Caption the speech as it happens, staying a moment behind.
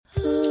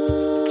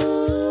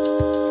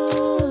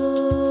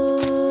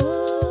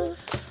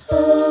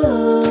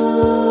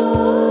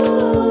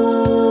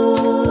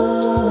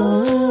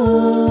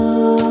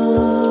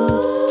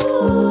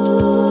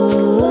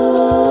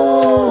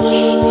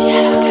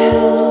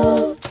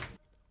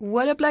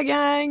What up la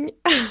gang?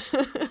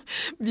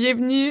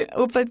 Bienvenue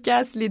au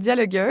podcast Les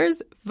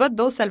Dialogueuses, votre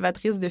dose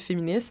salvatrice de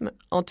féminisme,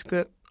 en tout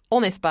cas,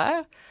 on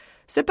espère.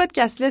 Ce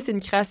podcast-là, c'est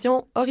une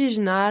création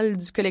originale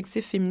du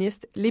collectif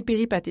féministe Les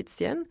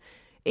Péripatéticiennes.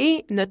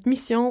 Et notre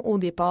mission au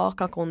départ,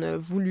 quand on a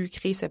voulu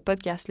créer ce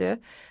podcast-là,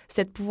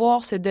 c'était de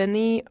pouvoir se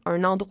donner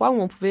un endroit où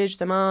on pouvait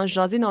justement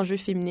jaser d'enjeux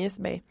féministes.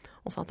 Ben,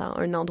 on s'entend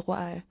un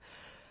endroit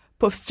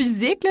pas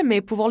physique, là, mais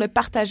pouvoir le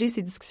partager,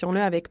 ces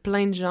discussions-là, avec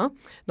plein de gens.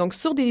 Donc,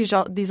 sur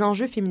des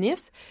enjeux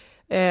féministes,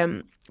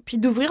 puis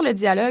d'ouvrir le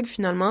dialogue,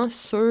 finalement,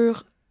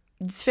 sur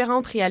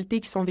différentes réalités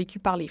qui sont vécues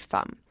par les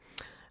femmes.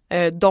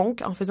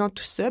 Donc, en faisant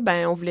tout ça,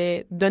 ben, on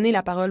voulait donner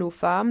la parole aux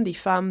femmes, des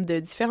femmes de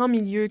différents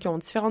milieux qui ont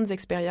différentes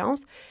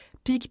expériences,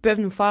 puis qui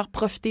peuvent nous faire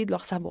profiter de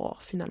leur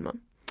savoir, finalement.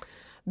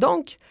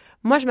 Donc,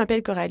 moi, je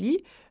m'appelle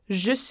Coralie,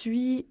 je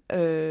suis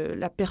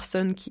la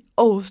personne qui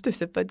hoste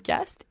ce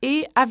podcast,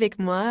 et avec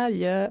moi, il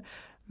y a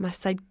ma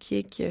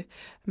sidekick,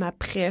 ma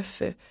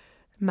préf,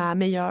 ma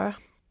meilleure,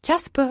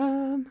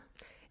 Casse-Pomme.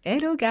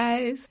 Hello,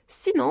 guys!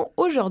 Sinon,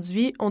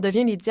 aujourd'hui, on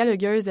devient les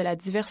dialogueuses de la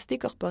diversité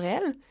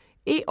corporelle,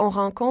 et on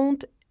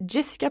rencontre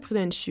Jessica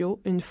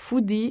Prudencio, une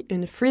foodie,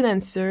 une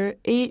freelancer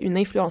et une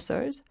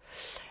influenceuse.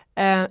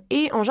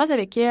 Et on jase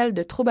avec elle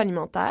de troubles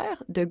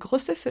alimentaires, de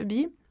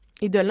grossophobie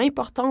et de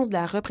l'importance de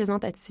la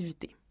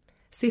représentativité.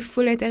 C'est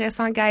full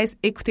intéressant, guys.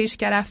 Écoutez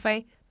jusqu'à la fin.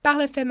 Par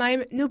le fait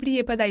même,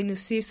 n'oubliez pas d'aller nous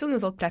suivre sur nos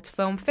autres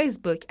plateformes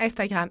Facebook,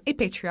 Instagram et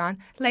Patreon.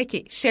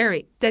 Likez,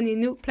 sharez,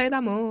 donnez-nous plein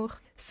d'amour.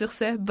 Sur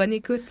ce, bonne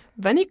écoute.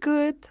 Bonne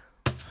écoute!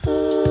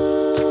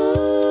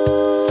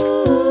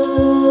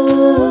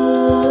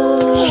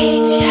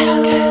 Les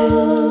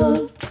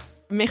dialogueuses.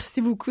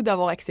 Merci beaucoup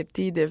d'avoir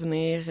accepté de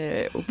venir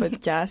au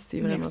podcast. C'est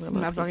vraiment, Merci vraiment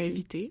de m'avoir apprécié.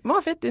 invité. Moi,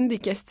 en fait, une des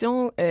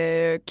questions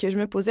que je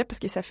me posais, parce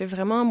que ça fait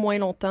vraiment moins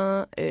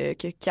longtemps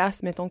que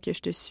Cass, mettons, que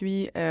je te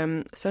suis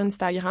sur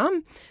Instagram,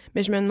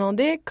 mais je me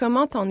demandais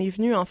comment t'en es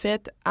venue, en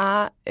fait,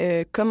 à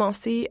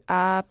commencer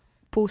à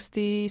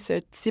poster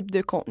ce type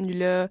de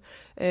contenu-là.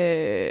 Tu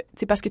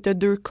sais, parce que t'as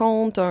deux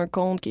comptes. Un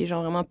compte qui est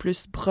genre vraiment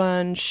plus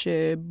brunch,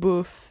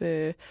 bouffe,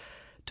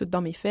 tout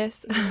dans mes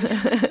fesses.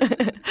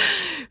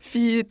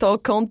 Puis ton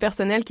compte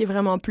personnel qui est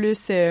vraiment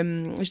plus,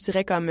 je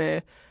dirais comme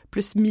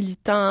plus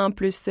militant,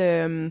 plus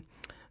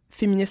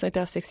féministe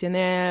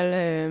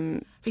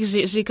intersectionnel. Fait que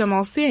j'ai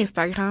commencé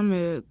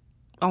Instagram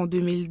en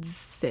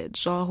 2017,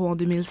 genre, ou en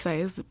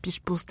 2016. Puis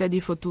je postais des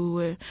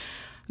photos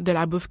de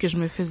la bouffe que je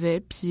me faisais,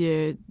 puis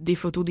des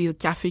photos des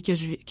cafés que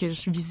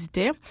je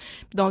visitais.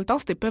 Puis dans le temps,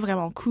 c'était pas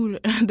vraiment cool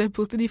de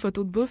poster des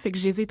photos de bouffe, fait que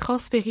je les ai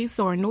transférées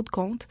sur un autre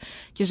compte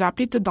que j'ai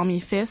appelé Toutes dans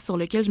mes fesses, sur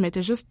lequel je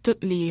mettais juste tous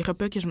les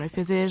repas que je me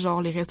faisais,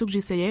 genre les restos que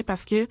j'essayais,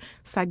 parce que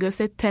ça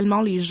gossait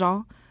tellement les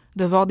gens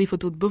de voir des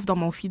photos de bouffe dans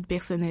mon feed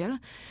personnel.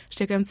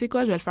 J'étais comme, tu sais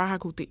quoi, je vais le faire à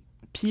côté.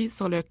 Puis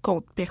sur le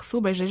compte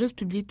perso, ben j'ai juste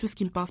publié tout ce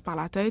qui me passe par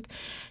la tête,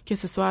 que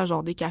ce soit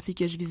genre des cafés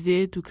que je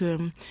visite ou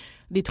comme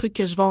des trucs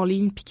que je vois en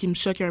ligne puis qui me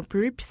choquent un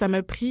peu. Puis ça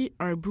m'a pris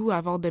un bout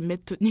avant de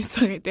mettre tout nu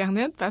sur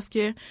Internet parce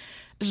que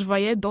je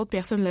voyais d'autres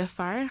personnes le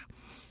faire,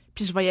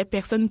 puis je voyais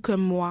personne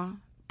comme moi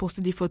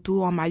poster des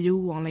photos en maillot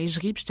ou en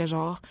lingerie, puis j'étais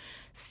genre,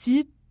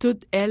 si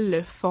toutes elles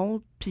le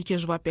font puis que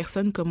je vois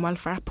personne comme moi le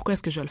faire, pourquoi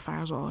est-ce que je vais le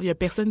faire? Genre, il y a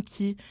personne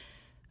qui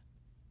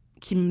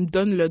me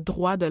donne le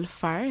droit de le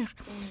faire.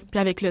 Puis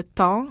avec le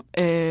temps,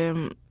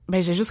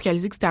 ben j'ai juste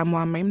réalisé que c'était à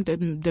moi-même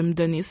de me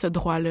donner ce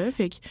droit-là.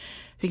 Fait que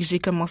j'ai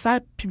commencé à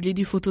publier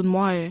des photos de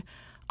moi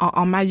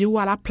en maillot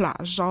à la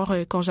plage, genre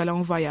quand j'allais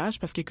en voyage,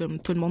 parce que comme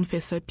tout le monde fait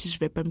ça, puis je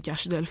vais pas me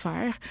cacher de le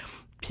faire.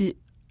 Puis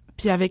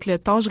avec le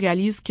temps, je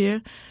réalise que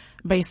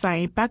ben ça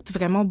impacte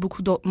vraiment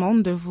beaucoup d'autres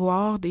mondes de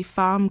voir des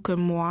femmes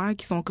comme moi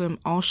qui sont comme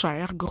en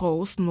chair,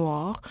 grosses,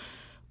 noires,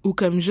 ou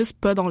comme juste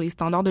pas dans les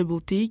standards de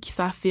beauté, qui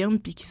s'affirment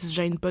puis qui se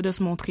gênent pas de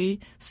se montrer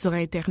sur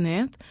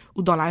Internet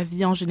ou dans la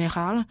vie en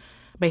général.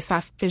 Ben ça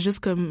fait juste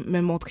comme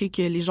me montrer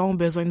que les gens ont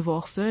besoin de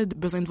voir ça,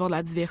 besoin de voir de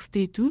la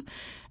diversité et tout.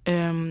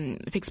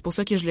 Fait que c'est pour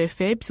ça que je le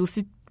fais, puis c'est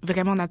aussi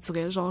vraiment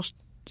naturel, genre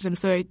j'aime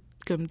ça être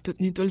comme toute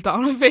nue tout le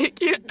temps.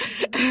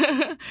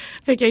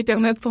 Fait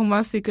qu'Internet pour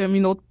moi c'est comme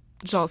une autre,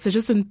 genre c'est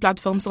juste une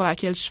plateforme sur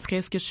laquelle je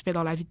ferais ce que je fais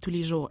dans la vie de tous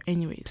les jours.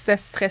 Anyways. Ça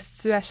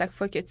stresse-tu à chaque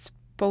fois que tu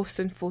postes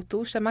une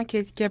photo, justement, qui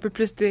est un peu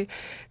plus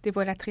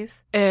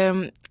dévoilatrice?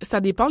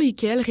 Ça dépend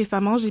lesquelles.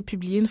 Récemment, j'ai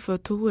publié une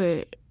photo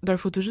d'un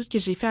photoshoot que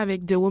j'ai fait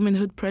avec The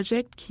Womanhood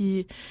Project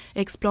qui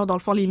explore, dans le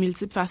fond, les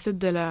multiples facettes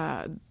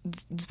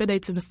du fait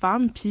d'être une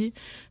femme. Puis,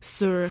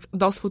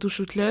 dans ce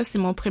photoshoot-là, c'est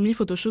mon premier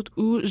photoshoot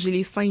où j'ai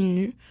les seins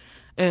nus.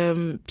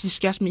 Puis je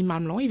cache mes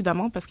mamelons,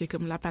 évidemment, parce que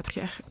comme la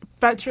patriarchie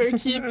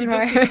puis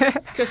toute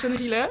cette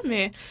cochonnerie-là.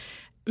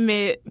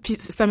 Mais puis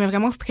ça m'a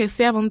vraiment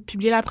stressée avant de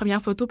publier la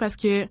première photo parce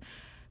que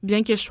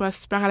bien que je sois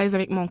super à l'aise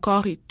avec mon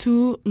corps et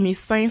tout, mes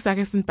seins, ça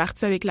reste une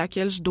partie avec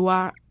laquelle je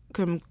dois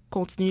comme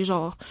continuer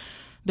genre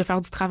de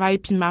faire du travail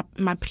puis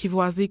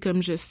m'apprivoiser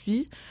comme je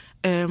suis.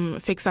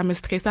 Fait que ça me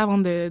stressait avant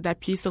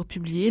d'appuyer sur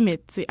publier, mais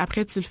tu sais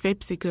après tu le fais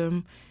puis c'est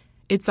comme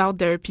it's out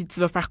there puis tu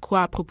vas faire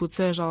quoi à propos de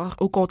ça, genre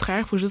au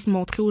contraire, faut juste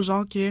montrer aux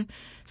gens que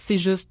c'est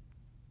juste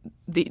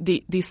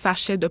des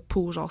sachets de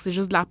peau, genre c'est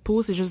juste de la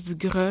peau, c'est juste du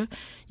gras,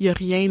 il y a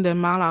rien de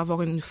mal à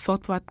avoir une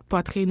forte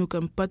poitrine ou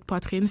comme pas de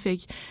poitrine, fait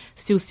que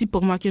c'est aussi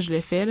pour moi que je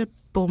le fais là,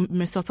 pour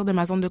me sortir de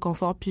ma zone de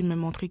confort puis me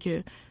montrer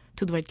que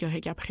tout va être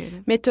correct après là.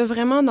 Mais t'as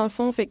vraiment dans le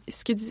fond, fait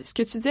ce que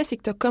tu disais, c'est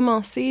que t'as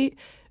commencé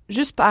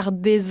juste par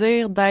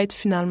désir d'être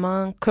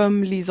finalement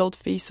comme les autres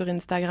filles sur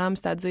Instagram,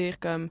 c'est-à-dire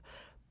comme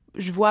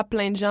je vois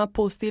plein de gens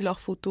poster leurs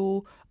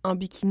photos en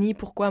bikini,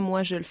 pourquoi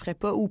moi je le ferais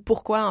pas? Ou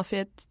pourquoi, en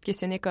fait, tu te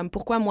questionnais comme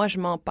pourquoi moi je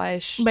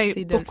m'empêche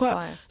de le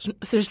faire?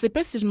 Je sais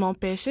pas si je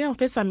m'empêchais. En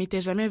fait, ça m'était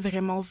jamais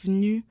vraiment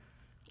venu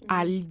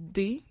à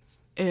l'idée.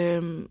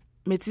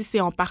 Mais tu sais,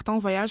 c'est en partant en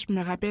voyage, je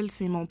me rappelle,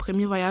 c'est mon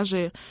premier voyage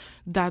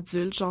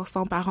d'adulte, genre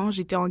sans parents.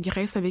 J'étais en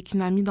Grèce avec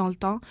une amie dans le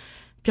temps.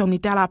 Puis on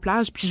était à la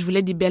plage, puis je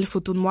voulais des belles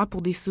photos de moi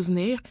pour des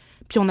souvenirs.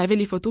 Puis on avait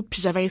les photos,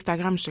 puis j'avais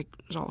Instagram.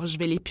 Je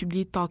vais les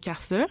publier tant qu'à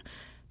ça.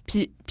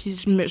 Puis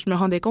je me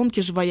rendais compte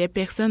que je voyais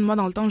personne. Moi,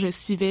 dans le temps, je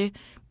suivais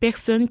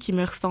personne qui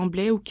me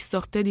ressemblait ou qui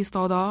sortait des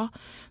standards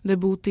de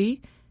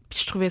beauté. Puis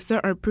je trouvais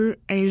ça un peu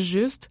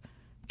injuste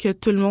que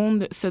tout le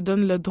monde se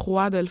donne le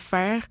droit de le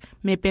faire,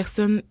 mais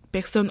personne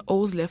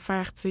ose le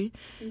faire, tu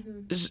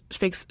sais.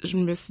 Fait que je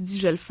me suis dit,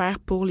 je vais le faire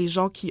pour les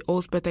gens qui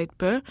osent peut-être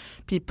pas,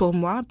 puis pour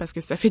moi, parce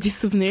que ça fait des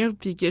souvenirs,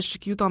 puis que je suis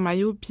cute en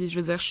maillot, puis je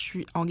veux dire, je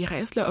suis en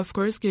Grèce, là, of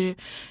course, que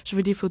je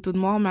veux des photos de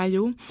moi en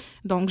maillot.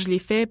 Donc, je l'ai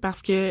fait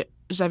parce que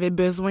j'avais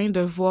besoin de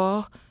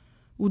voir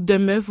ou de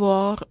me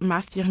voir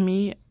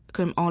m'affirmer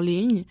comme en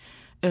ligne,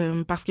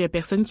 parce qu'il y a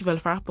personne qui va le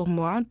faire pour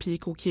moi, puis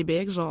qu'au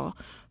Québec, genre,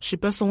 je sais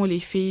pas, sont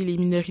les filles, les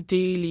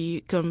minorités,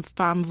 les comme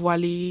femmes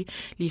voilées,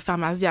 les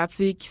femmes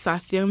asiatiques qui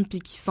s'affirment puis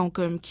qui sont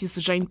comme qui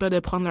se gênent pas de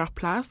prendre leur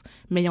place,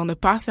 mais il y en a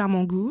pas assez à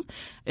mon goût,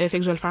 fait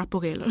que je vais le faire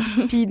pour elles.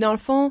 Puis dans le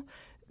fond,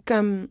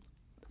 comme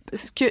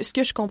ce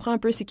que je comprends un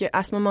peu, c'est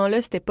qu'à ce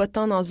moment-là, c'était pas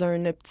tant dans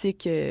une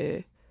optique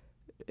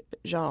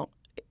genre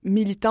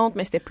militante,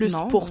 mais c'était plus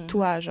pour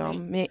toi, genre.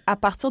 Oui. Mais à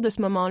partir de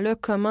ce moment-là,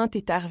 comment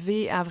t'es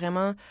arrivée à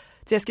vraiment...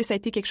 T'sais, est-ce que ça a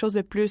été quelque chose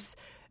de plus,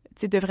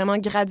 de vraiment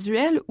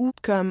graduel ou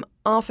comme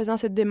en faisant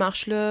cette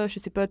démarche-là, je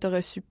sais pas, t'as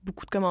reçu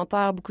beaucoup de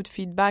commentaires, beaucoup de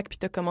feedback, puis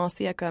t'as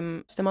commencé à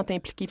comme justement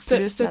t'impliquer plus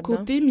là-dedans? Ce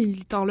côté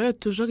militant-là a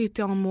toujours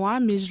été en moi,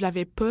 mais je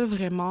l'avais pas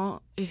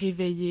vraiment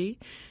réveillé.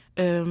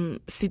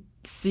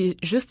 C'est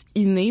juste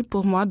inné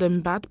pour moi de me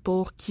battre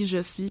pour qui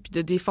je suis puis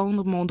de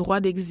défendre mon droit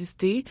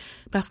d'exister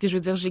parce que je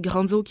veux dire j'ai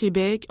grandi au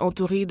Québec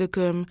entourée de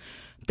comme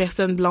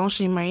personnes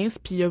blanches et minces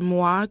puis il y a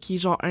moi qui est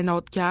genre un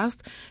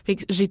outcast. Fait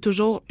que j'ai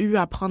toujours eu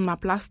à prendre ma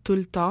place tout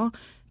le temps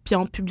puis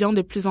en publiant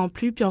de plus en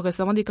plus puis en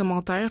recevant des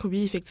commentaires,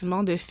 oui,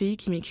 effectivement, de filles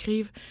qui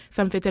m'écrivent.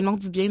 Ça me fait tellement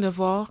du bien de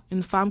voir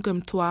une femme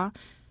comme toi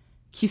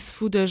qui se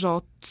fout de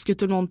genre tout ce que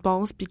tout le monde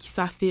pense puis qui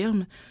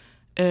s'affirme.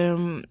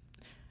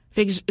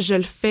 Fait que je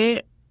le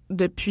fais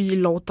depuis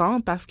longtemps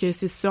parce que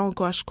c'est ça en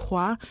quoi je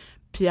crois,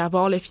 puis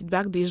avoir le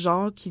feedback des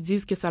gens qui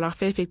disent que ça leur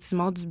fait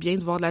effectivement du bien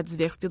de voir de la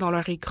diversité dans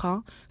leur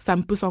écran, ça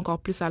me pousse encore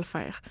plus à le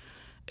faire.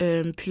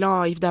 Puis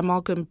là,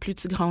 évidemment, comme plus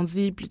tu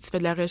grandis, plus tu fais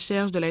de la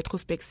recherche, de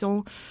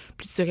l'introspection,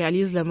 plus tu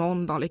réalises le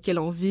monde dans lequel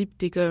on vit, puis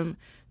t'es comme,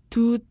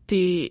 tout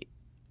est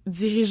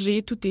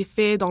dirigé, tout est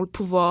fait dans le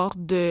pouvoir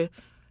de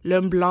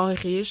l'homme blanc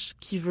riche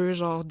qui veut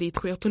genre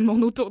détruire tout le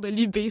monde autour de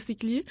lui,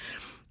 basically.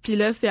 Puis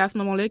là, c'est à ce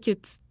moment-là que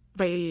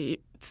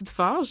tu te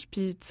fâches,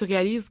 puis tu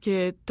réalises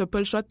que t'as pas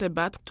le choix de te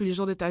battre tous les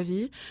jours de ta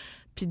vie,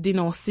 puis de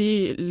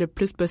dénoncer le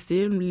plus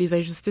possible les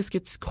injustices que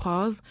tu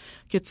croises,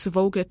 que tu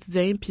vois au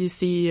quotidien, puis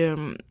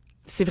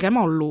c'est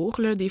vraiment lourd,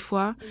 là, des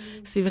fois.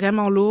 C'est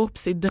vraiment lourd,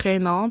 puis c'est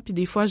drainant, puis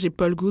des fois, j'ai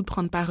pas le goût de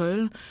prendre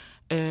parole,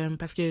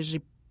 parce que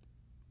j'ai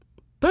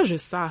pas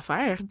juste ça à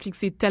faire, puis que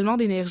c'est tellement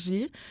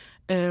d'énergie.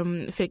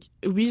 Fait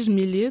que, oui, je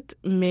milite,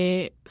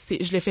 mais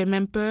je le fais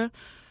même pas...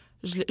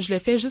 Je le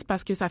fais juste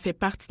parce que ça fait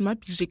partie de moi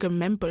puis que j'ai comme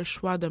même pas le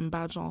choix de me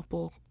battre genre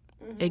pour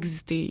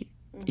exister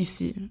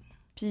ici.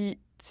 Puis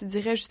tu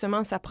dirais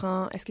justement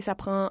est-ce que ça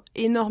prend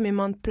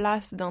énormément de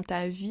place dans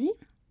ta vie?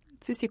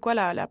 Tu sais, c'est quoi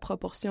la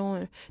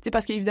proportion? Tu sais,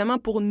 parce qu'évidemment,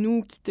 pour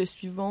nous qui te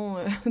suivons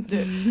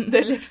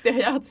de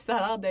l'extérieur, ça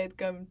a l'air d'être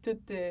comme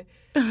toute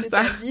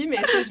ta vie, mais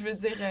tu sais, je veux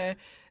dire...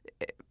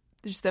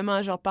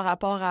 justement, genre par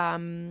rapport à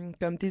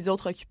comme tes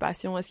autres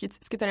occupations,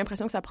 est-ce que tu as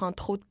l'impression que ça prend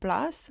trop de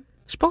place?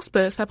 Je pense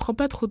que ça prend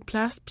pas trop de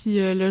place, puis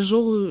le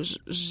jour où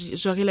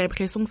j'aurai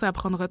l'impression que ça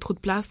prendra trop de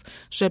place,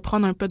 je vais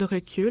prendre un peu de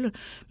recul,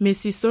 mais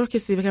c'est sûr que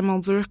c'est vraiment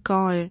dur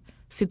quand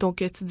c'est ton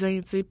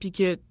quotidien, tu sais, puis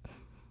que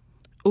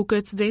au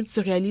quotidien, tu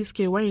réalises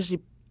que ouais,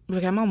 j'ai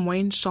vraiment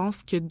moins de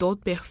chance que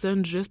d'autres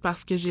personnes juste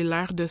parce que j'ai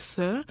l'air de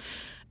ça.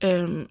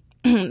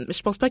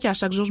 Je pense pas qu'à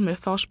chaque jour je me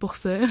fâche pour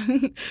ça,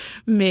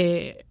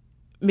 mais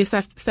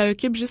ça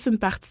occupe juste une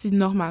partie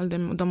normale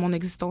de mon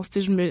existence.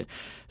 Tu sais,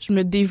 je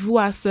me dévoue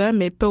à ça,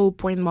 mais pas au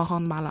point de m'en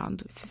rendre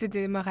malade. Si c'est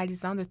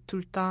démoralisant de tout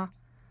le temps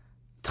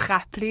te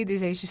rappeler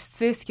des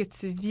injustices que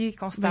tu vis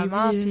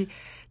constamment, puis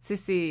tu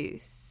sais,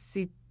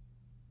 c'est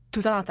tout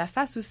le temps dans ta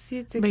face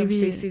aussi, tu sais, comme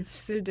c'est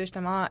difficile de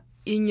justement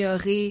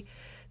ignorer, tu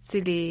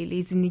sais,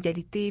 les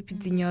inégalités, puis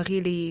d'ignorer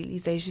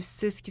les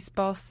injustices qui se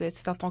passent, tu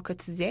sais, dans ton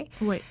quotidien.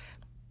 Oui.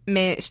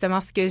 Mais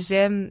justement, ce que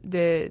j'aime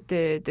de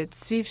te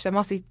suivre,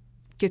 justement, c'est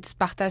que tu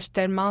partages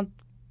tellement de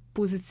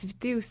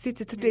positivité aussi, tu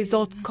sais, tous les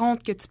autres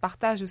comptes que tu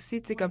partages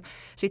aussi, tu sais, comme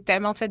j'ai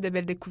tellement fait de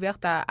belles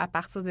découvertes à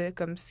partir de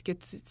comme ce que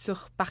tu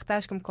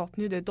repartages comme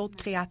contenu de d'autres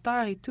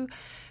créateurs et tout.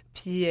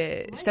 Puis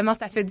justement,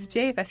 ça fait du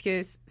bien parce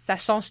que ça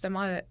change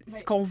justement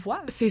ce qu'on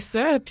voit. C'est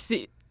ça,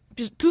 puis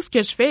tout ce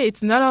que je fais,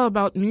 it's not all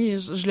about me.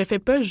 Je le fais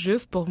pas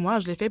juste pour moi,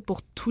 je le fais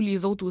pour tous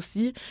les autres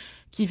aussi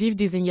qui vivent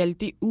des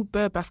inégalités ou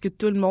pas, parce que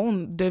tout le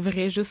monde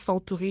devrait juste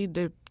s'entourer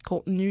de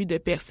contenu, de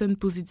personnes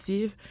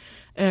positives.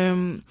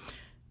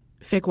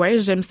 Fait que ouais,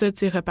 j'aime ça, tu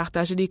sais,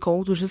 repartager des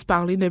comptes ou juste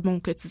parler de mon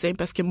quotidien,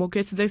 parce que mon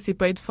quotidien, c'est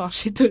pas être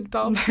fâché tout le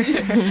temps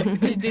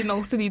puis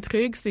dénoncer des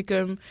trucs, c'est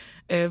comme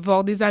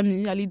voir des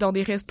amis, aller dans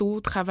des restos,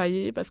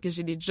 travailler, parce que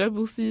j'ai des jobs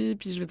aussi,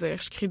 puis je veux dire,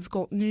 je crée du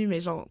contenu, mais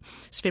genre,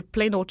 je fais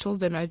plein d'autres choses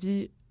de ma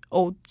vie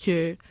autres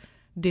que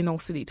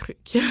dénoncer des trucs.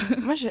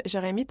 Moi,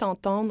 j'aurais aimé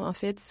t'entendre, en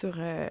fait, sur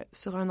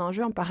un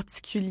enjeu en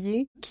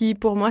particulier, qui,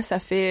 pour moi, ça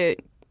fait,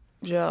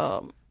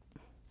 genre...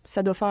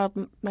 Ça doit faire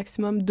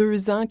maximum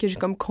 2 ans que j'ai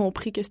comme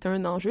compris que c'était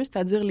un enjeu,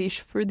 c'est-à-dire les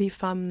cheveux des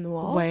femmes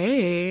noires.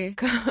 Ouais.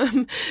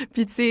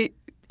 Puis tu sais,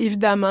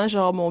 évidemment,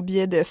 genre mon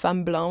biais de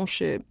femme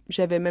blanche,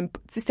 j'avais même pas...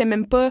 Tu sais, c'était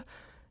même pas...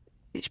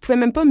 Je pouvais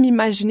même pas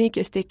m'imaginer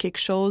que c'était quelque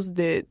chose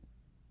de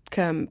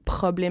comme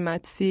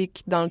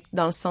problématique dans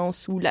le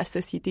sens où la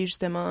société,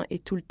 justement,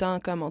 est tout le temps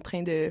comme en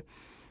train de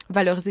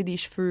valoriser des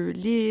cheveux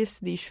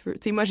lisses, des cheveux...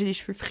 Tu sais, moi, j'ai des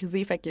cheveux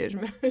frisés, fait que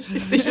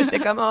j'étais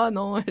comme « Ah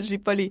non, j'ai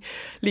pas les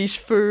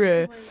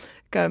cheveux...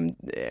 comme,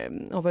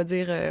 on va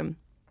dire,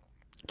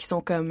 qui sont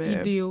comme...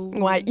 idéaux.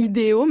 Ouais,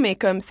 idéaux, mais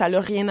comme ça n'a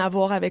rien à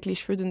voir avec les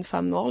cheveux d'une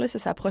femme noire, là, ça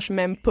s'approche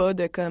même pas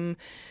de comme...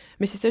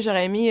 Mais c'est ça,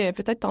 j'aurais aimé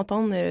peut-être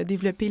t'entendre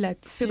développer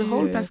là-dessus. C'est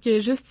drôle parce que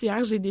juste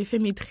hier, j'ai défait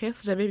mes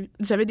tresses.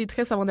 J'avais des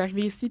tresses avant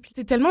d'arriver ici. Puis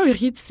c'est tellement un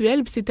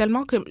rituel, puis c'est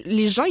tellement comme...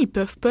 Les gens, ils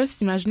peuvent pas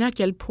s'imaginer à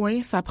quel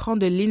point ça prend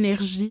de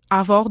l'énergie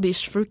avoir des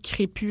cheveux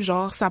crépus.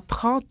 Genre, ça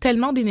prend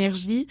tellement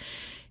d'énergie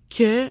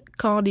que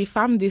quand des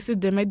femmes décident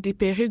de mettre des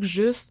perruques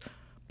juste...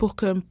 pour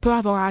comme pas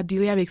avoir à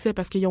dealer avec ça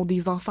parce qu'ils ont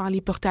des enfants à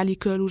les porter à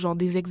l'école ou genre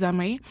des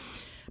examens.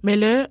 Mais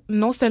là,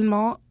 non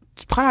seulement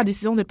tu prends la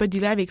décision de pas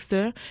dealer avec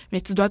ça,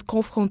 mais tu dois te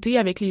confronter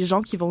avec les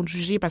gens qui vont te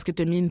juger parce que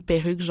t'as mis une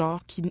perruque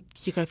genre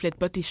qui reflète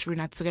pas tes cheveux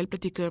naturels. Puis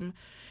t'es comme,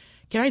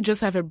 can I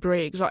just have a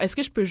break? Genre, est-ce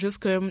que je peux juste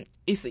comme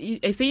essayer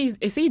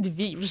de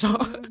vivre,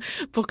 genre,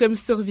 pour comme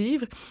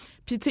survivre?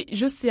 Puis tu sais,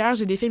 juste hier,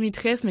 j'ai défait mes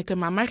tresses, mais comme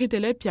ma mère était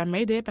là, puis elle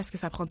m'aidait parce que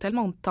ça prend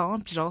tellement de temps,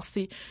 puis genre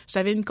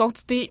j'avais une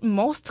quantité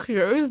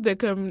monstrueuse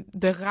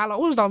de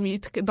rallonge dans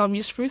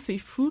mes cheveux, c'est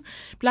fou.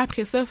 Puis là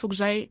après ça, il faut que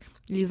j'aille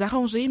les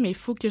arranger, mais il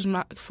faut que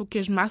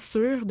je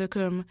m'assure de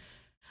comme...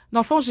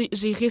 Dans le fond,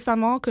 j'ai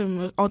récemment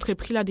comme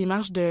entrepris la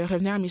démarche de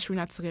revenir à mes cheveux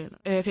naturels.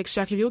 Fait que je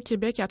suis arrivée au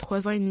Québec il y a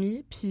 3 ans et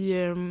demi, puis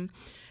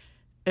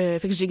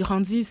fait que j'ai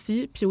grandi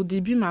ici, puis au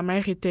début, ma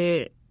mère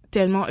était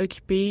tellement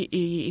occupée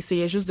et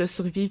essayait juste de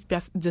survivre puis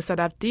de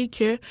s'adapter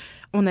que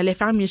on allait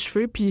faire mes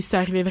cheveux, puis ça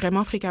arrivait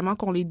vraiment fréquemment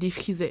qu'on les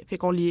défrisait. Fait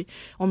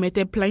on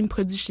mettait plein de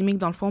produits chimiques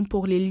dans le fond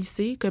pour les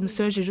lisser. Comme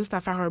ça, j'ai juste à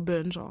faire un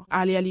bun, genre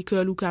aller à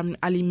l'école ou comme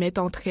à les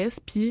mettre en tresse,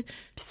 puis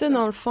ça,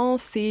 dans le fond,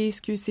 c'est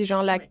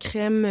genre la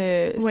crème...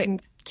 c'est une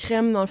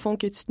crème, dans le fond,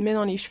 que tu te mets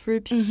dans les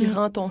cheveux puis qui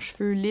rend ton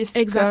cheveu lisse.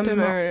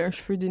 Exactement. Comme un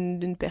cheveu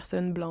d'une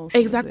personne blanche.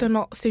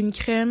 Exactement. C'est une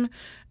crème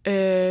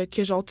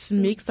que genre tu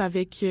mixes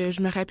avec,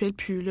 je me rappelle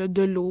plus, là,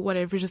 de l'eau,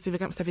 whatever, je sais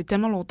vraiment, ça fait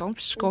tellement longtemps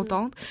puis je suis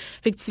contente.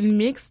 Fait que tu le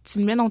mixes, tu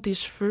le mets dans tes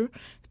cheveux,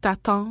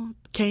 t'attends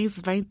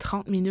 15, 20,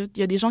 30 minutes.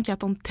 Il y a des gens qui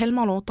attendent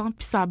tellement longtemps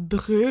puis ça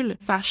brûle,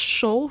 ça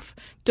chauffe,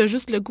 t'as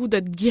juste le goût de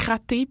te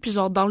gratter puis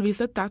genre d'enlever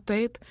ça de ta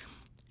tête.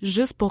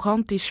 Juste pour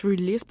rendre tes cheveux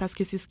lisses parce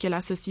que c'est ce que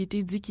la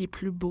société dit qui est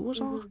plus beau,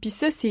 genre. Puis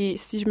ça, c'est,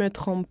 si je me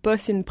trompe pas,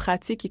 c'est une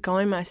pratique qui est quand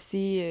même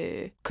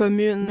assez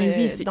commune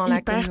dans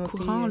la communauté. C'est hyper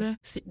courant, là.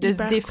 De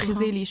se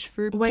défriser les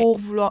cheveux pour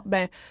vouloir,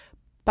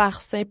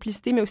 par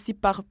simplicité, mais aussi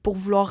pour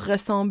vouloir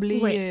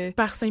ressembler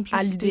par simplicité,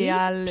 à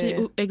l'idéal. Puis,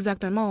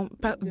 exactement.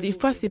 Des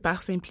fois, c'est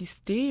par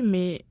simplicité,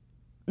 mais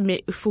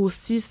il faut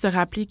aussi se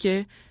rappeler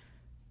que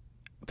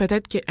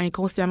peut-être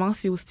qu'inconsciemment,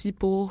 c'est aussi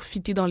pour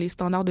fitter dans les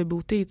standards de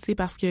beauté, tu sais,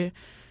 parce que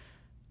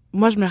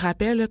moi, je me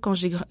rappelle, là, quand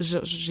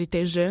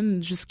j'étais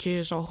jeune, jusque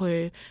genre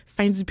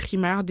fin du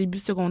primaire, début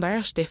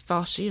secondaire, j'étais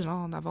fâchée,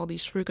 genre, d'avoir des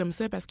cheveux comme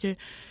ça, parce que tu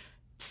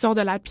sors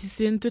de la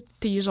piscine, toutes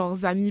tes, genre,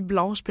 amies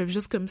blanches peuvent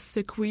juste comme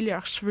secouer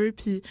leurs cheveux,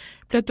 puis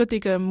là, toi, t'es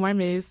comme, ouais,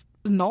 mais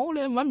non,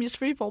 là, moi, mes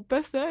cheveux, ils font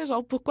pas ça,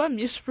 genre, pourquoi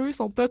mes cheveux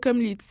sont pas comme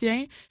les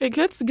tiens? Fait que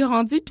là, tu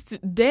grandis, puis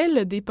dès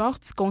le départ,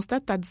 tu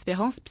constates ta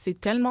différence, puis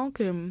c'est tellement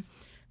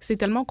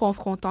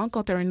confrontant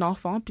quand t'es un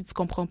enfant, puis tu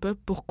comprends pas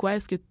pourquoi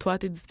est-ce que toi,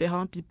 t'es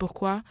différent, puis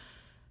pourquoi...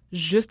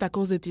 juste à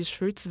cause de tes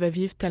cheveux, tu vas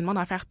vivre tellement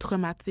d'affaires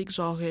traumatiques,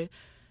 genre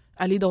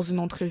aller dans une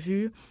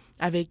entrevue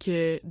avec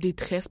des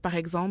tresses, par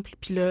exemple,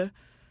 puis là,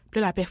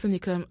 la personne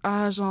est comme,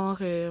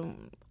 genre,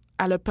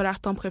 elle a pas l'air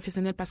tant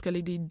professionnelle parce qu'elle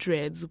a des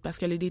dreads, ou parce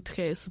qu'elle a des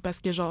tresses, ou parce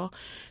que, genre,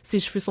 ses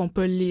cheveux sont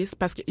pas lisses,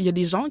 parce qu'il y a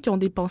des gens qui ont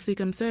des pensées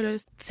comme ça, là.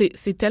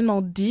 C'est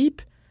tellement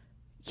deep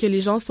que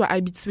les gens soient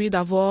habitués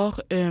d'avoir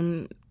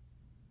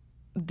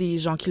des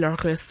gens qui leur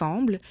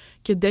ressemblent,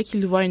 que dès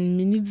qu'ils voient une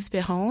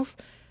mini-différence,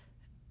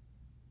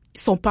 ils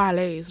sont pas à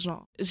l'aise,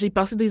 genre. J'ai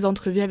passé des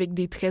entrevues avec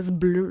des tresses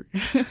bleues.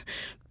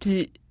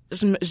 Puis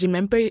j'ai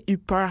même pas eu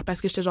peur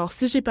parce que j'étais genre,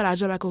 si j'ai pas la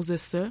job à cause de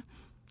ça,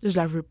 je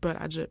la veux pas,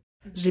 la job.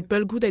 J'ai pas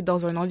le goût d'être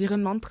dans un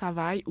environnement de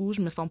travail où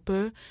je me sens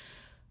pas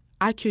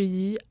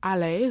accueillie, à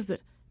l'aise.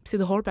 Puis c'est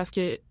drôle parce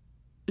que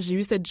j'ai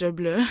eu cette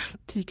job-là,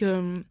 puis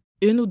comme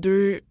 1 ou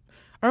 2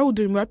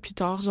 mois plus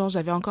tard, genre,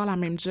 j'avais encore la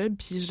même job,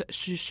 puis je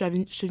suis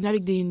venue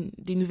avec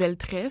des nouvelles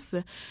tresses.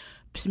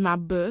 Puis ma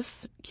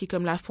boss, qui est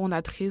comme la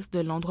fondatrice de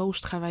l'endroit où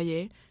je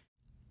travaillais,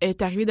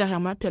 est arrivée derrière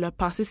moi, puis elle a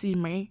passé ses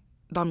mains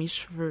dans mes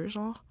cheveux,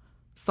 genre,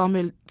 sans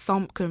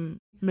comme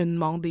me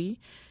demander.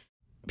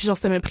 Puis genre,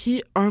 ça m'a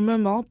pris un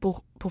moment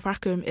pour faire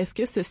comme, est-ce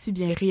que ceci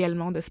vient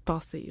réellement de se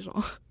passer,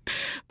 genre?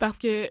 Parce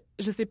que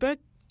je sais pas,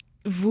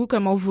 vous,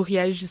 comment vous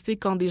réagissez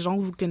quand des gens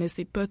que vous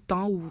connaissez pas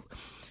tant ou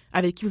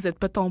avec qui vous êtes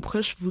pas tant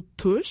proche vous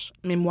touchent.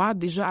 Mais moi,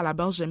 déjà, à la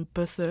base, j'aime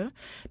pas ça.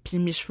 Puis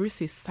mes cheveux,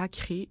 c'est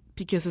sacré.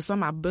 Puis que ce soit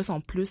ma boss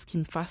en plus qui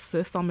me fasse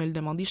ça sans me le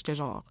demander, j'étais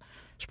genre,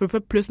 je peux pas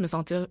plus me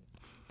sentir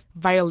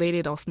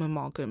violated en ce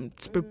moment. Comme,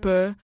 tu peux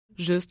pas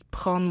juste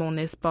prendre mon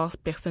espace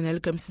personnel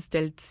comme si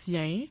c'était le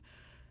tien.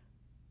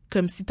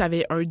 Comme si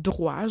t'avais un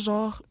droit,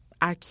 genre,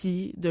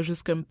 acquis de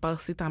juste comme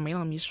passer ta main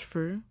dans mes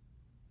cheveux.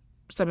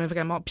 Ça m'a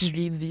vraiment... Puis je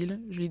lui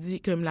ai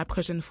dit comme la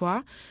prochaine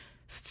fois,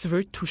 si tu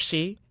veux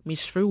toucher mes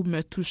cheveux ou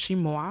me toucher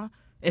moi,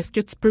 est-ce que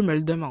tu peux me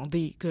le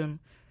demander? Comme,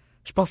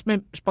 je pense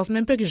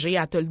même pas que j'ai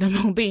à te le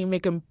demander, mais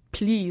comme,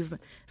 please,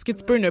 est-ce que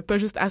tu peux ne pas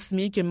juste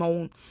assumer que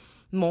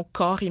mon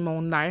corps et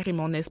mon air et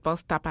mon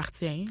espace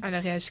t'appartient? Elle a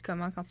réagi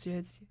comment quand tu lui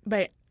as dit?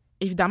 Ben,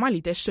 évidemment, elle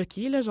était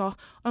choquée, là, genre,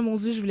 oh mon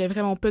Dieu, je voulais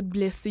vraiment pas te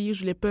blesser,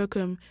 je voulais pas,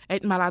 comme,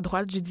 être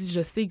maladroite. J'ai dit,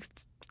 je sais que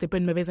c'était pas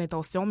une mauvaise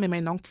intention, mais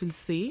maintenant que tu le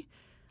sais,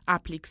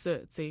 applique ça,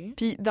 tu sais.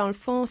 Puis, dans le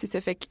fond, c'est ça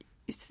fait que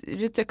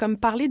là, t'as comme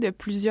parlé de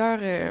plusieurs...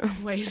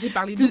 Oui, j'ai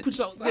parlé de beaucoup de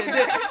choses.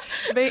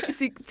 Ben,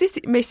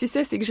 mais c'est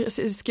ça,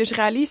 ce que je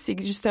réalise, c'est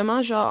que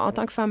justement, genre, en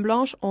tant que femme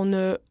blanche, on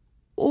a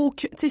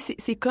aucun... Tu sais,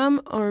 c'est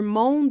comme un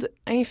monde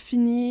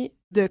infini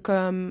de,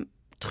 comme,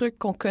 trucs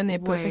qu'on connaît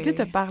pas. Ouais. Fait que là,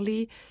 t'as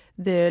parlé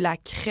de la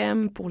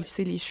crème pour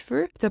lisser les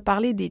cheveux, puis t'as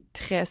parlé des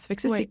tresses. Fait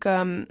que ça, c'est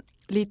comme...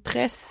 Les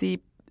tresses,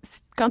 c'est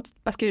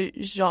parce que,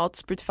 genre,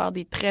 tu peux te faire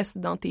des tresses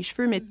dans tes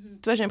cheveux, mais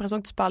toi, j'ai l'impression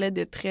que tu parlais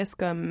de tresses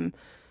comme,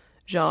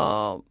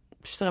 genre...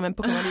 Je saurais même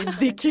pas comment les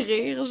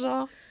décrire,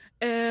 genre.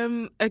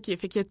 OK,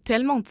 fait qu'il y a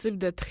tellement de types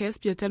de tresses,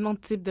 puis il y a tellement de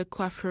types de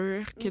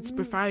coiffures que tu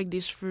peux faire avec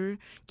des cheveux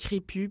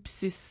crépus,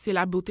 puis c'est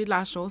la beauté de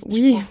la chose.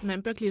 Puis je pense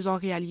même pas que les gens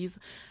réalisent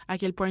à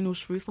quel point nos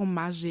cheveux sont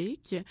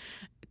magiques.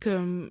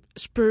 Comme,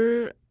 je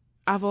peux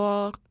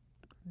avoir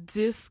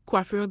 10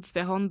 coiffures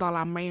différentes dans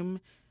la même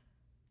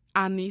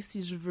année,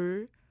 si je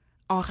veux,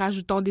 en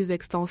rajoutant des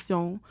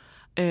extensions.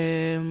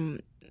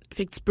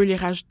 Fait que tu peux les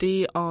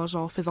rajouter en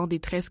genre faisant des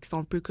tresses qui sont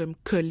un peu comme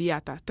collées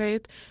à ta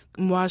tête.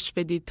 Moi, je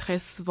fais des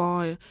tresses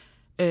souvent...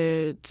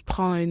 tu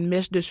prends une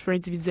mèche de cheveux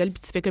individuelle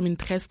puis tu fais comme une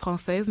tresse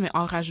française, mais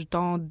en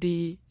rajoutant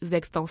des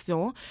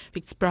extensions.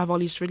 Fait que tu peux avoir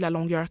les cheveux de la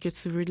longueur que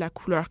tu veux, de la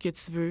couleur que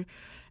tu veux,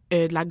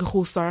 de la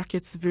grosseur que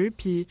tu veux.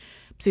 Puis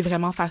c'est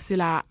vraiment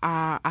facile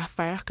à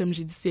faire. Comme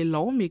j'ai dit, c'est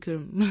long, mais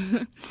comme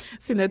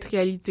c'est notre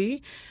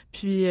réalité.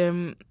 Puis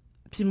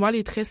moi,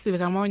 les tresses, c'est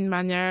vraiment une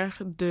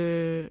manière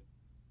de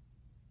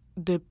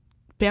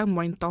perdre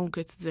moins de temps au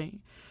quotidien.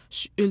 Je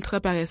suis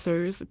ultra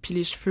paresseuse, puis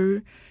les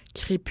cheveux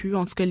crépus,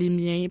 en tout cas les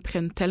miens,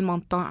 prennent tellement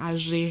de temps à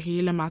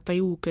gérer le matin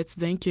ou au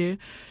quotidien que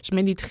je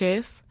mets des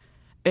tresses,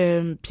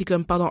 puis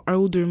comme pendant 1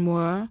 ou 2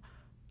 mois,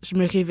 je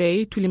me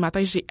réveille, tous les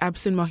matins, j'ai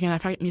absolument rien à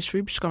faire avec mes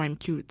cheveux, puis je suis quand même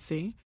cute, tu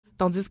sais.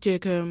 Tandis que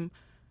comme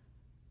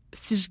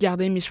si je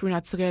gardais mes cheveux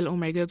naturels, oh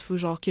my god, faut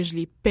genre que je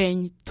les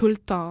peigne tout le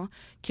temps,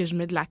 que je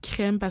mets de la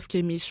crème parce que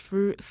mes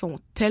cheveux sont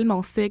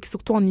tellement secs,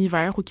 surtout en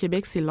hiver, au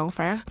Québec, c'est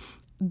l'enfer.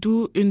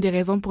 D'où une des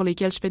raisons pour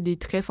lesquelles je fais des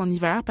tresses en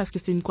hiver, parce que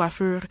c'est une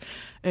coiffure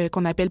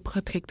qu'on appelle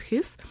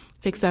protectrice.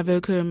 Fait que ça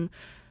va comme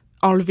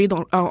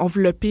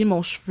envelopper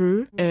mon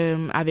cheveu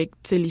avec,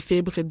 tu sais, les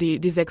fibres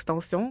des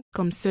extensions.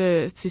 Comme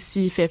ça, tu sais,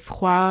 s'il fait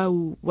froid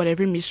ou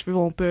whatever, mes cheveux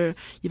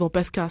ils vont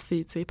pas se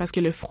casser, tu sais, parce que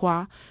le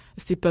froid,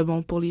 c'est pas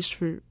bon pour les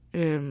cheveux.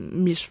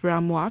 Mes cheveux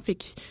à moi, fait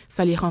que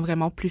ça les rend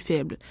vraiment plus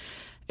faibles.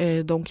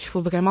 Donc, il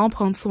faut vraiment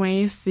prendre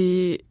soin.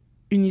 C'est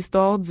une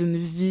histoire d'une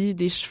vie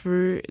des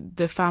cheveux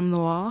de femmes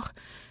noires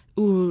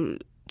ou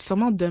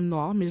sûrement d'hommes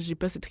noirs, mais j'ai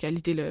pas cette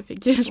réalité-là, fait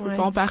que je peux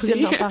pas en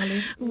parler.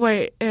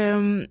 Ouais,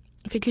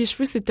 fait que les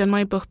cheveux, c'est tellement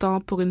important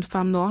pour une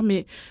femme noire,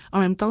 mais en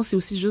même temps, c'est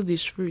aussi juste des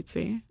cheveux, tu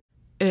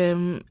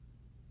sais.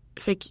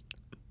 Fait que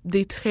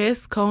des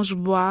tresses, quand je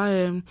vois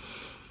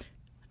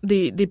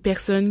des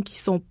personnes qui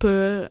sont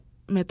pas,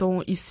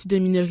 mettons, issues de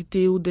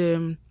minorités ou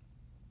de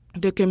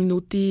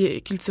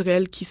communautés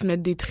culturelles qui se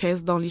mettent des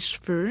tresses dans les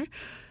cheveux,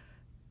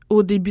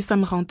 au début, ça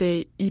me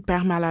rendait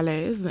hyper mal à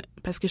l'aise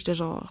parce que j'étais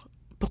genre,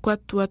 pourquoi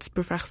toi, tu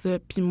peux faire ça,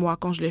 puis moi,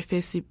 quand je le fais,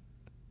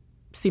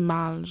 c'est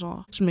mal,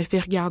 genre. Je me fais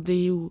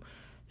regarder ou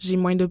j'ai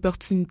moins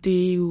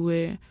d'opportunités ou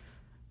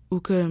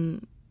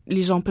comme...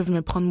 les gens peuvent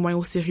me prendre moins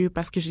au sérieux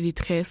parce que j'ai des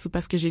tresses ou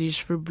parce que j'ai les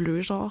cheveux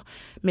bleus, genre.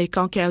 Mais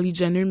quand Kylie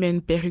Jenner met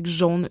une perruque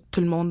jaune, tout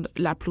le monde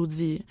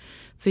l'applaudit. Tu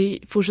sais,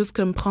 il faut juste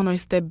comme prendre un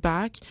step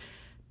back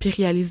puis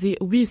réaliser,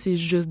 oui, c'est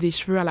juste des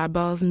cheveux à la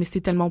base, mais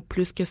c'est tellement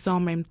plus que ça en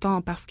même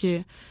temps parce que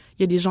il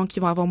y a des gens qui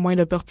vont avoir moins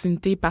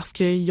d'opportunités parce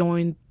qu'ils ont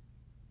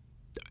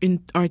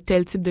un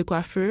tel type de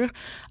coiffure,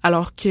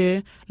 alors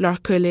que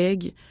leurs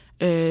collègues,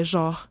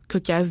 genre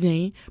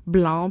caucasiens,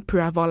 blancs, peuvent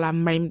avoir la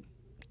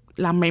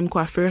même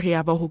coiffure et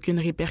avoir aucune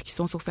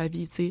répercussion sur sa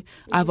vie, tu sais,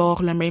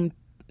 avoir le même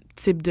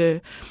type de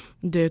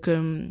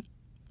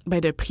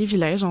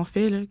privilège, en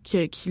fait, là,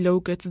 qu'il a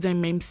au quotidien,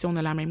 même si on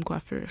a la même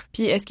coiffure.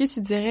 Puis, est-ce que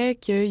tu dirais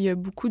qu'il y a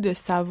beaucoup de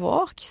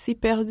savoir qui s'est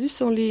perdu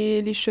sur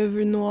les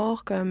cheveux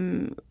noirs,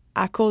 comme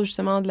à cause,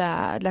 justement, de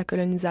la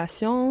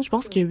colonisation? Je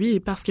pense que oui,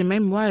 parce que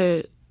même moi,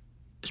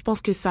 je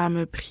pense que ça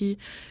m'a pris...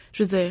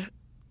 Je veux dire,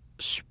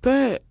 je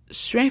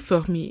suis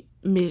informée,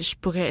 mais je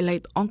pourrais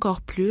l'être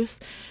encore plus.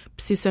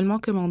 Puis c'est seulement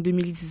comme en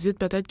 2018,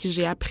 peut-être, que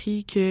j'ai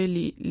appris que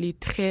les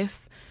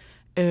tresses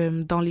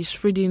dans les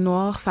cheveux des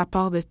Noirs, ça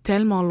part de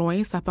tellement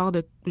loin, ça part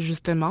de,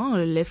 justement,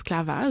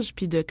 l'esclavage,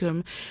 puis de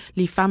comme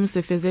les femmes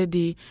se faisaient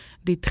des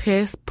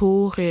tresses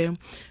pour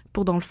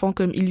dans le fond,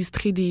 comme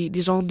illustrer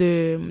des genres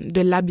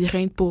de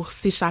labyrinthes pour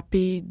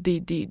s'échapper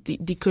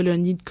des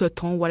colonies de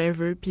coton,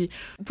 whatever, puis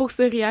pour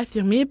se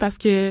réaffirmer, parce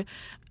que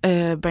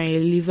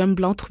les hommes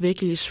blancs trouvaient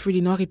que les cheveux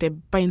des Noirs étaient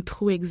ben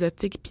trop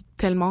exotiques puis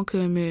tellement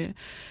comme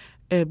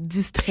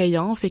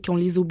distrayants, fait qu'on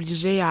les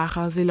obligeait à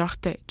raser leur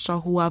tête,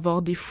 genre, ou à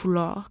avoir des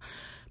foulards.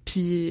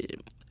 Puis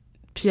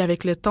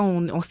avec le temps,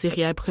 on s'est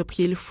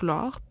réapproprié le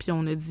foulard, puis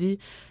on a dit,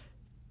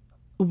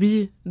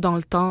 oui, dans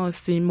le temps,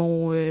 c'est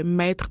mon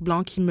maître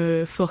blanc qui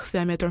me forçait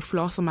à mettre un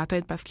foulard sur ma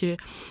tête parce que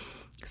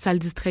ça le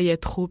distrayait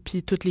trop,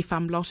 puis toutes les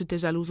femmes blanches étaient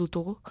jalouses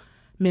autour.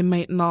 Mais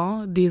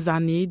maintenant, des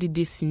années, des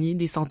décennies,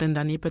 des centaines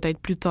d'années, peut-être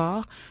plus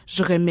tard,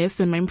 je remets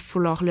ce même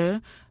foulard-là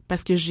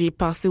parce que j'ai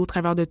passé au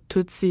travers de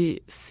toutes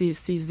ces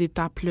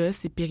étapes-là,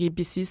 ces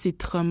péripéties, ces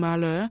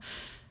traumas-là.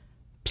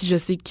 Puis je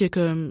sais que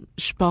comme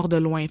je pars de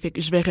loin, fait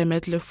que je vais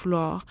remettre le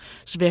foulard,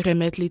 je vais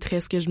remettre les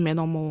tresses que je mets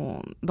dans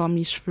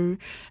mes cheveux,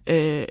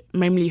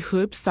 même les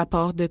hoops, ça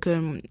part de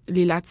comme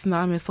les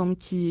latinas, me semble,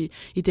 qui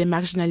étaient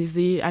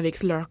marginalisés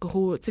avec leurs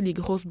gros, tu sais, les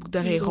grosses boucles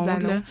d'oreilles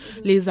rondes, là,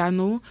 les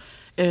anneaux.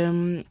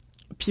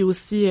 Puis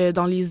aussi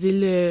dans les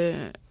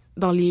îles,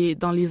 dans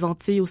les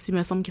Antilles aussi,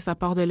 me semble que ça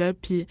part de là.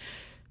 Puis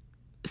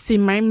ces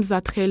mêmes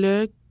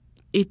attraits-là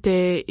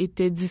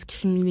étaient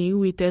discriminés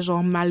ou étaient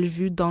genre mal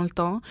vus dans le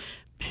temps.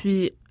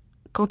 Puis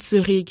quand tu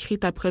réécris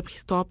ta propre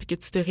histoire puis que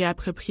tu te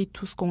réappropries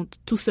tout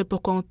ce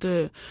pourquoi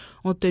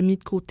on t'a mis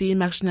de côté,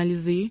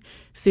 marginalisé,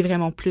 c'est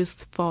vraiment plus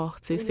fort,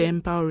 tu sais, c'est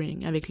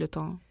empowering avec le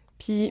temps.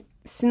 Puis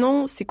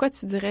sinon, c'est quoi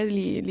tu dirais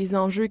les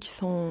enjeux qui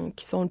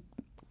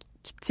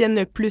tiennent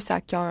le plus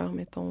à cœur,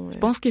 mettons? Je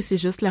pense que c'est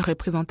juste la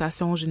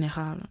représentation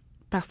générale.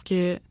 Parce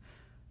que,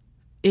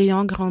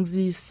 ayant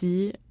grandi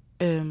ici,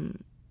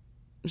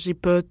 j'ai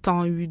pas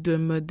tant eu de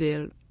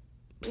modèle.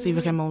 C'est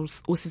vraiment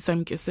aussi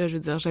simple que ça. Je veux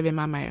dire, j'avais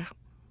ma mère.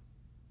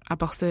 À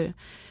part ça,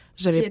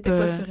 j'avais qui était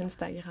pas sur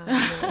Instagram.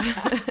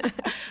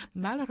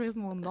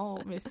 Malheureusement, non.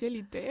 Mais si elle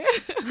était...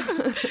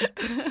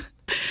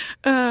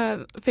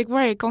 fait que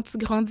ouais, quand tu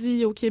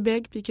grandis au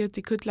Québec puis que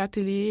t'écoutes la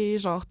télé,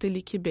 genre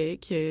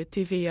Télé-Québec,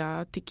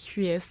 TVA,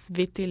 TQS,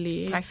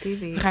 VTélé,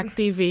 Vrac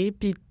TV,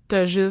 puis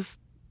t'as juste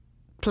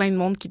plein de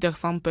monde qui te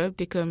ressemble pas, pis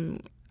t'es comme,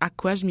 à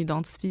quoi je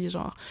m'identifie,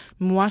 genre,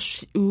 moi je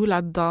suis où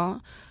là-dedans?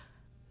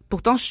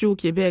 Pourtant je suis au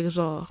Québec,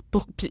 genre,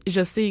 puis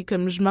je sais,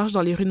 comme je marche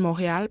dans les rues de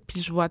Montréal puis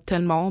je vois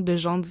tellement de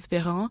gens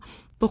différents.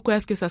 Pourquoi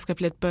est-ce que ça se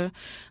reflète pas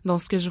dans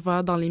ce que je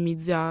vois dans les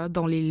médias,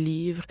 dans les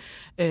livres,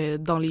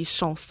 dans les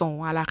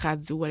chansons, à la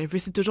radio, whatever?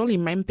 C'est toujours les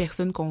mêmes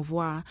personnes qu'on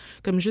voit.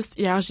 Comme juste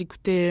hier,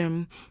 j'écoutais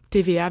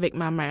TVA avec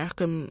ma mère,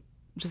 comme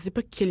je sais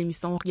pas quelle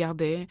émission on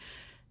regardait.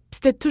 Pis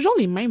c'était toujours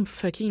les mêmes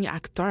fucking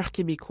acteurs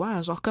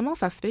québécois. Genre, comment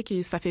ça se fait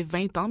que ça fait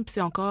 20 ans pis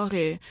c'est encore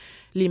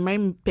les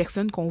mêmes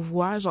personnes qu'on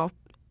voit, genre,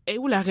 et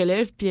où la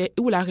relève, puis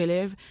où la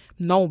relève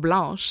non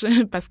blanche,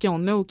 parce qu'il y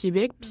en a au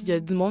Québec, puis il y a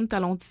du monde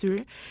talentueux.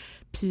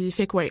 Puis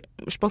fait que ouais,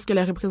 je pense que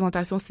la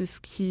représentation, c'est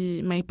ce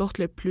qui m'importe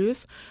le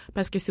plus,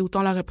 parce que c'est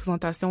autant la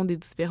représentation des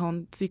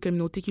différentes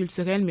communautés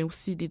culturelles, mais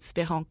aussi des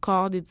différents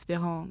corps, des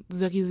différentes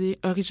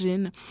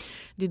origines,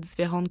 des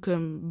différentes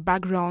comme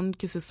backgrounds,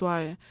 que ce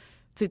soit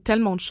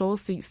tellement de choses,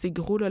 c'est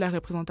gros là, la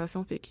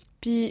représentation. Fait que...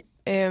 Puis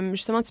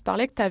justement, tu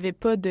parlais que t'avais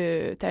pas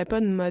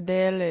de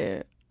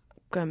modèle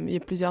comme il y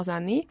a plusieurs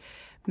années,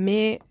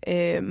 mais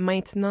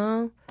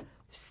maintenant,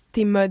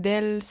 tes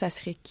modèles, ça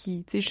serait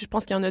qui? Tu sais, je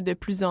pense qu'il y en a de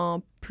plus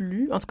en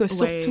plus, en tout cas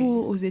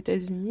surtout aux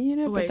États-Unis,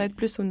 là, peut-être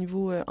plus au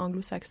niveau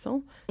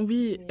anglo-saxon.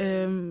 Oui,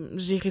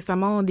 j'ai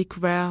récemment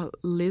découvert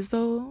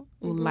Lizzo,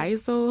 ou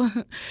Lizzo,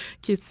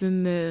 qui est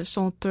une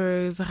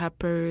chanteuse,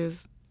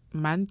 rappeuse,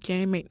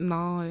 mannequin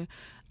maintenant,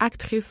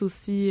 actrice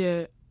aussi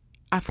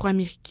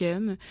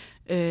afro-américaine.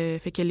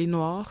 Fait qu'elle est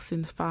noire, c'est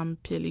une femme,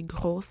 puis elle est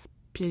grosse,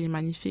 puis elle est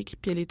magnifique,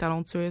 puis elle est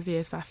talentueuse et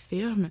elle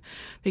s'affirme.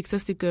 Fait que ça,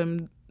 c'est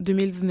comme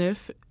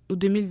 2019 ou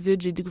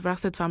 2018, j'ai découvert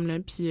cette femme-là,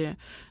 puis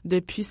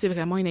depuis, c'est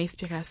vraiment une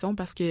inspiration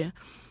parce que, tu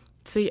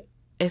sais,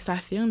 elle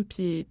s'affirme,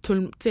 puis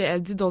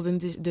elle dit dans une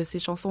de ses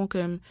chansons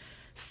comme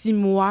 « Si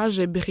moi,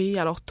 je brille,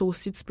 alors toi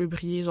aussi, tu peux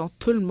briller. » Genre,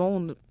 tout le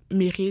monde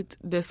mérite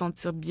de se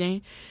sentir bien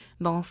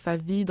dans sa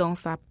vie, dans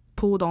sa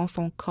peau, dans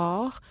son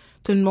corps.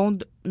 Tout le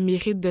monde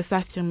mérite de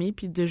s'affirmer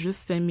puis de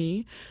juste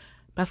s'aimer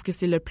parce que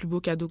c'est le plus beau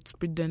cadeau que tu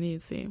peux te donner,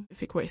 tu sais.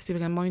 Fait que ouais, c'est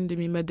vraiment une de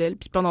mes modèles.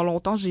 Puis pendant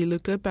longtemps, j'ai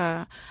look up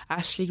à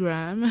Ashley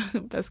Graham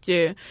parce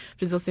que,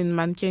 je veux dire, c'est une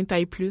mannequin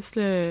taille plus,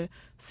 là.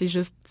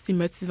 C'est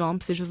motivant,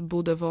 puis c'est juste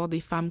beau de voir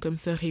des femmes comme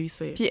ça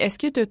réussir. Puis est-ce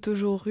que tu as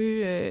toujours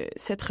eu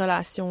cette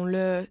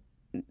relation-là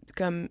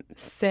comme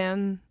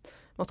saine?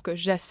 En tout cas,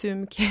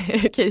 j'assume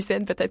qu'elle est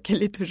saine, peut-être qu'elle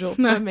l'est toujours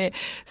pas, mais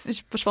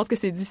je pense que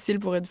c'est difficile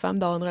pour une femme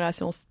d'avoir une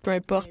relation, peu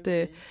importe,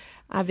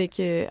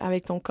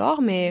 avec ton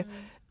corps, mais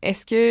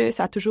est-ce que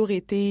ça a toujours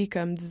été,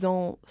 comme,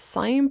 disons,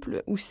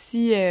 simple, ou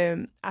si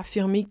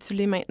affirmé que tu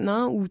l'es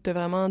maintenant, ou t'as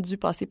vraiment dû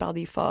passer par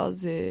des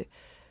phases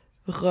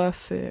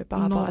rough par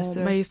rapport à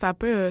ça? Non, ben ça a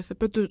pas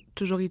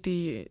toujours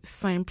été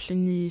simple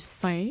ni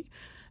sain.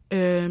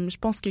 Je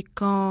pense que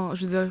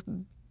je veux dire,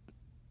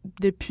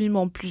 depuis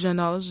mon plus jeune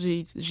âge,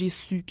 j'ai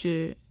su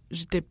que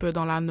j'étais pas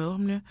dans la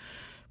norme, là.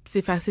 Puis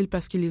c'est facile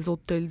parce que les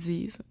autres te le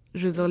disent.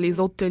 Je veux dire, les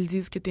autres te le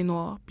disent que t'es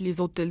noire, puis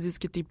les autres te le disent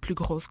que t'es plus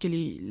grosse que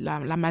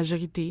la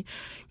majorité,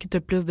 que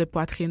t'as plus de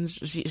poitrine.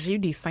 J'ai eu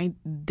des seins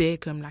dès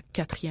comme la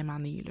 4e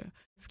année, là.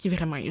 Ce qui est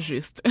vraiment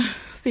injuste.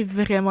 C'est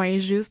vraiment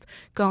injuste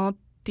quand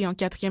t'es en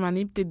 4e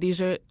année pis t'es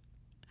déjà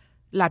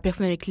la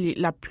personne avec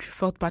la plus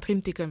forte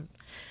poitrine, t'es comme...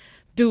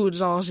 Dude,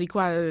 genre, j'ai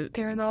quoi?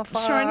 T'es un enfant.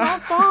 Je suis un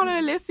enfant,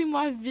 là,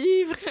 laissez-moi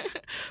vivre.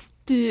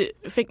 Puis,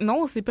 fait que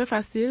non, c'est pas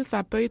facile. Ça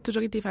a pas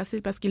toujours été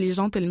facile parce que les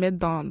gens te le mettent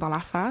dans la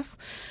face.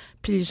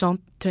 Puis les gens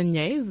te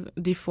niaisent,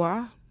 des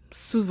fois,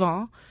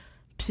 souvent.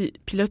 Puis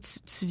là,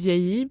 tu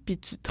vieillis, puis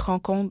tu te rends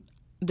compte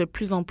de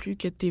plus en plus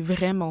que t'es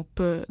vraiment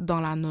pas dans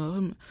la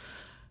norme.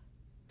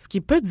 Ce qui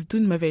est pas du tout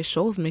une mauvaise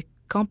chose, mais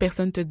quand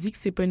personne te dit que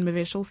c'est pas une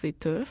mauvaise chose, c'est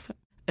tough.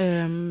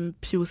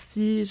 Puis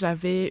aussi,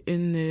 j'avais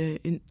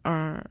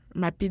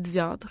ma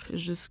pédiatre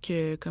jusque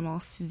comme en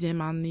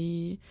 6e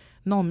année.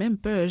 Non, même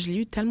pas. Je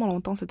l'ai eu tellement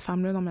longtemps, cette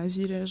femme-là, dans ma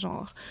vie, là,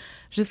 genre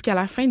jusqu'à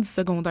la fin du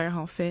secondaire,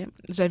 en fait.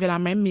 J'avais la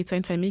même médecin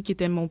de famille qui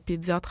était mon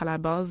pédiatre à la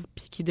base,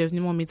 puis qui est devenu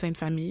mon médecin de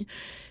famille,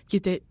 qui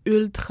était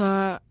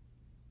ultra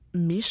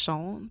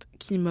méchante,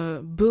 qui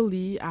m'a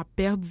bully à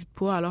perdre du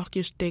poids alors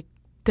que j'étais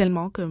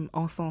tellement comme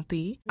en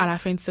santé à la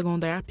fin du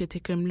secondaire, puis elle était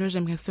comme là,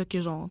 j'aimerais ça que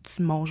genre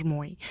tu manges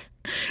moins,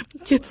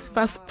 que tu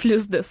fasses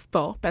plus de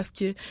sport parce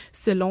que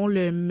selon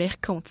le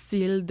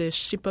mercantile de je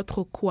sais pas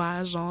trop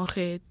quoi, genre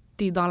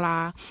t'es dans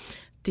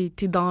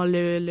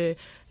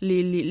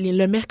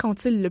le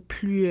mercantile le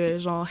plus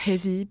genre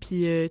heavy,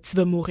 puis tu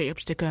vas mourir.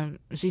 Puis j'étais comme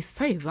j'ai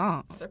 16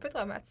 ans. C'est un peu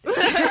dramatique.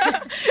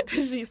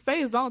 J'ai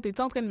 16 ans, t'es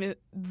en train de me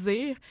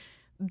dire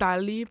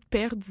d'aller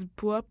perdre du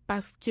poids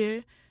parce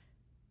que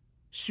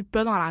je suis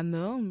pas dans la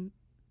norme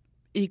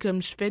et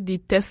comme je fais des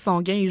tests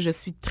sanguins et je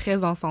suis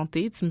très en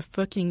santé, tu me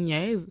fucking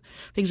niaises.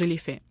 Fait que je l'ai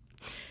fait.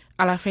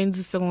 À la fin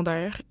du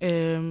secondaire,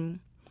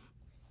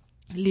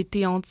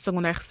 l'été entre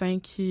secondaire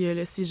 5 et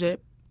le cégep,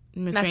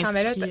 je me suis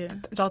inscrite.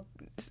 Genre,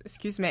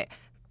 excuse, mais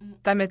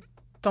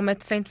ton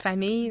médecin de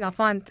famille, dans le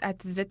fond, elle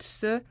te disait tout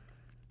ça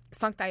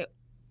sans que tu aies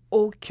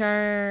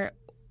aucun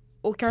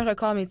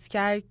record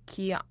médical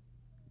qui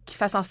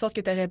fasse en sorte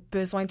que tu aurais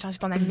besoin de changer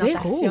ton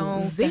alimentation.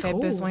 Zéro.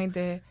 Besoin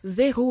de...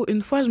 Zéro.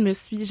 Une fois,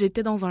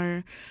 j'étais dans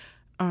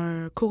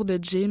un cours de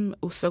gym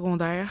au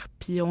secondaire,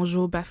 puis on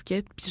joue au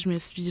basket, puis je me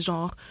suis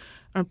genre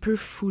un peu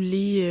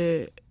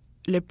foulé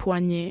le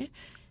poignet,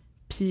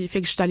 puis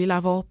fait que je suis allée la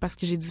voir parce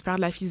que j'ai dû faire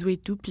de la physio et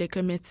tout, puis elle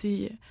comme, tu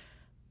sais,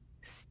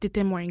 si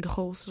t'étais moins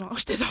grosse, genre,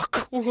 j'étais genre,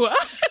 quoi?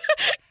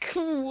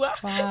 Quoi?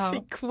 Wow.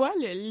 C'est quoi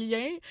le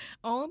lien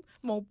entre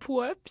mon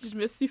poids puis je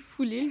me suis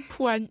foulé le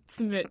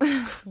poignet?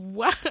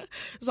 Quoi?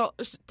 Genre,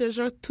 je te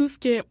jure, tout ce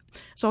que...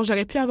 Genre,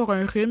 j'aurais pu avoir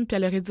un rhume puis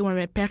elle aurait dit « Ouais,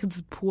 mais perds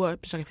du poids. »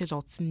 Puis j'aurais fait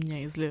genre, tu me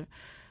niaises, là.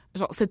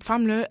 Genre, cette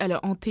femme-là, elle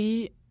a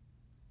hanté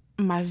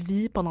ma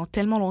vie pendant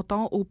tellement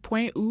longtemps au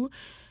point où,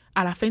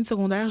 à la fin du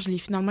secondaire, je l'ai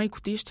finalement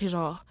écoutée. J'étais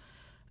genre...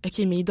 OK,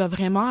 mais il doit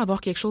vraiment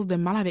avoir quelque chose de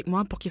mal avec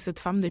moi pour que cette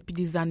femme, depuis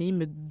des années,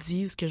 me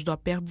dise que je dois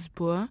perdre du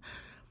poids.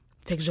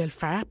 Fait que je vais le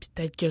faire, puis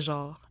peut-être que,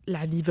 genre,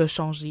 la vie va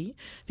changer.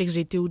 Fait que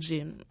j'ai été au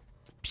gym.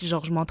 Puis,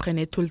 genre, je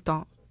m'entraînais tout le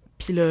temps.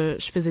 Puis là,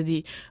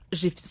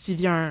 j'ai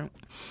suivi un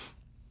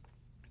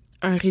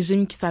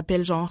régime qui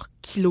s'appelle, genre,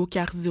 kilo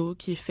cardio,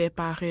 qui est fait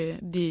par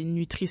des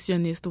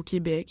nutritionnistes au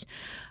Québec,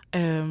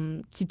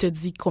 qui te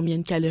dit combien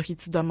de calories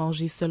tu dois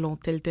manger selon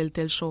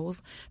telle chose.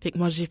 Fait que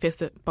moi, j'ai fait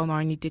ça pendant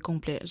un été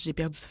complet. J'ai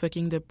perdu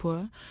fucking de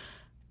poids.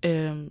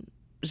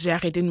 J'ai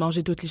arrêté de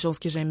manger toutes les choses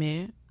que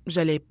j'aimais.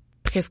 J'allais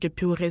presque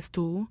plus au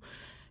resto.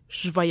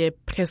 Je voyais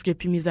presque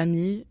plus mes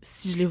amis.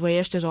 Si je les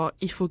voyais, j'étais genre,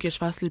 il faut que je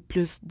fasse le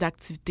plus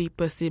d'activités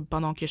possible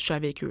pendant que je suis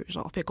avec eux.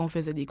 Genre, fait qu'on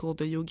faisait des cours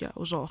de yoga,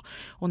 ou genre,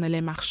 on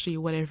allait marcher,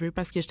 whatever,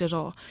 parce que j'étais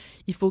genre,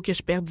 il faut que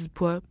je perde du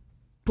poids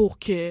pour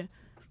que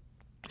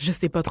je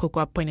sais pas trop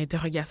quoi, point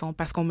d'interrogation,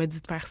 parce qu'on m'a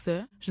dit de faire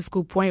ça,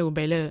 jusqu'au point où,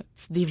 ben là,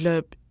 tu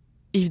développes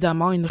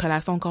évidemment une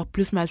relation encore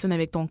plus malsaine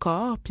avec ton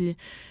corps, puis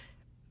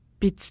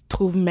tu te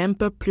trouves même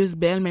pas plus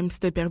belle, même si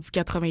t'as perdu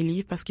 80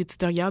 livres, parce que tu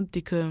te regardes,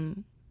 t'es comme,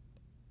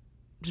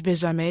 je vais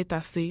jamais être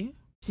assez.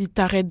 Puis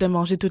t'arrêtes de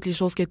manger toutes les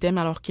choses que t'aimes,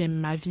 alors que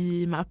ma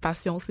vie, ma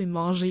passion, c'est de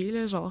manger,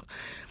 là, genre.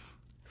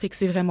 Fait que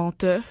c'est vraiment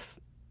tough.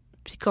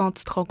 Puis quand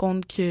tu te rends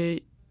compte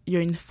qu'il y a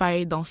une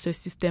faille dans ce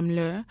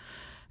système-là,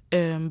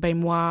 ben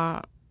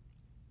moi,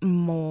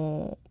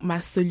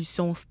 ma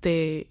solution,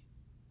 c'était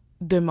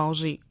de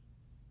manger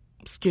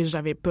ce que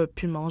j'avais pas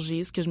pu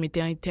manger, ce que je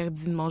m'étais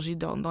interdit de manger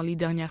dans les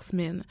dernières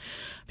semaines.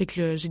 Fait que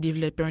là, j'ai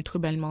développé un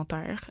trouble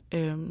alimentaire.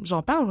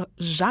 J'en parle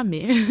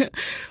jamais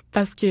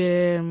parce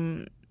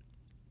que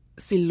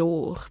c'est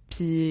lourd,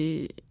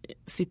 puis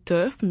c'est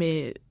tough,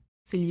 mais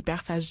c'est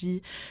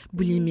l'hyperphagie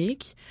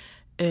boulimique.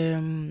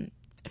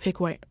 Fait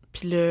que ouais.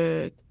 Puis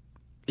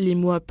les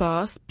mois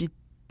passent, puis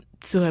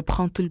tu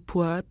reprends tout le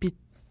poids, puis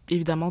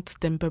évidemment, tu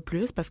t'aimes pas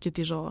plus parce que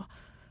t'es genre,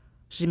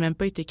 j'ai même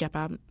pas été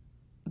capable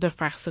de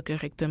faire ça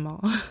correctement.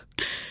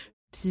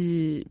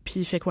 puis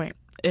fait que ouais.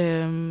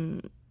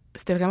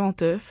 C'était vraiment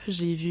tough.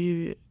 J'ai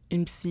vu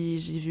une psy,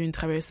 j'ai vu une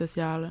travailleuse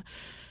sociale.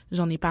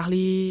 J'en ai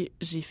parlé,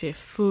 j'ai fait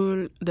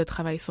full de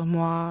travail sur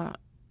moi.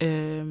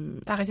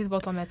 T'as arrêté de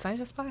voir ton médecin,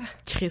 j'espère?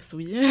 Chris,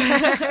 oui.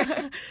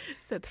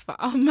 Cette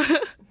femme.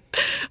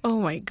 Oh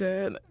my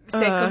God.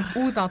 C'était comme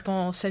où dans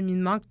ton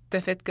cheminement que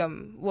t'as fait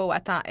comme, wow,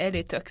 attends, elle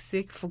est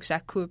toxique, faut que je la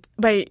coupe?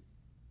 Ben,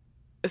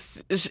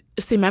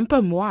 c'est même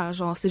pas moi,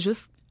 genre, c'est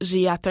juste,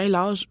 j'ai atteint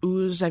l'âge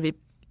où j'avais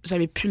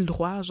plus le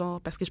droit,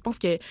 genre, parce que je pense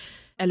que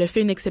elle a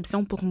fait une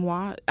exception pour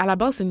moi. À la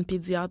base, c'est une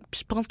pédiatre, puis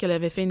je pense qu'elle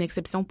avait fait une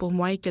exception pour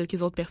moi et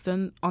quelques autres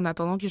personnes en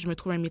attendant que je me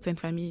trouve un médecin de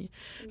famille.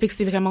 Fait que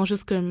c'est vraiment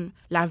juste comme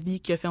la vie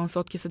qui a fait en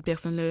sorte que cette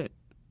personne-là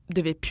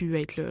devait plus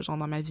être là, genre,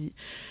 dans ma vie.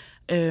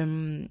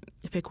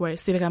 Fait que ouais,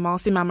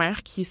 c'est ma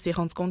mère qui s'est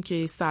rendue compte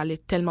que ça allait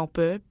tellement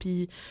pas,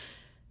 puis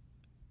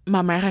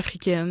ma mère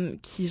africaine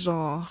qui,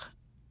 genre,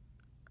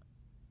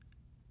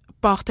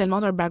 part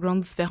tellement d'un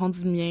background différent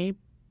du mien,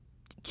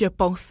 qui a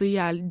pensé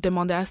à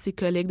demander à ses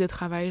collègues de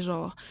travail,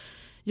 genre,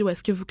 yo,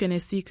 est-ce que vous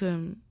connaissez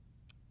comme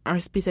un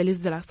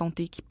spécialiste de la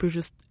santé qui peut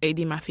juste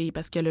aider ma fille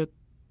parce qu'elle a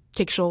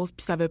quelque chose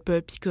puis ça va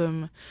pas puis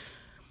comme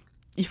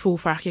il faut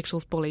faire quelque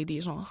chose pour l'aider,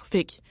 genre.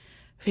 Fait que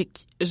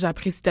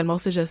j'apprécie tellement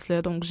ce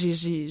geste-là. Donc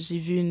j'ai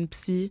vu une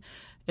psy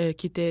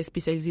qui était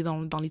spécialisée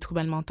dans les troubles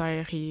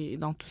alimentaires et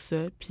dans tout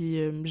ça, puis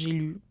j'ai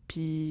lu,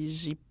 puis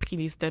j'ai pris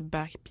des step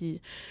back, puis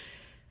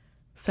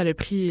ça l'a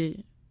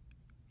pris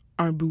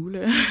un bout,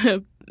 là.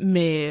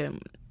 Mais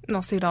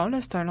non, c'est long,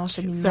 là. C'est un long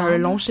cheminement. C'est un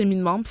long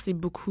cheminement, puis c'est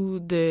beaucoup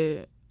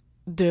de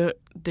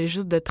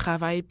juste de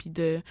travail, puis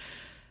de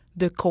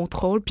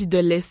contrôle, puis de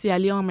laisser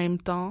aller en même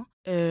temps.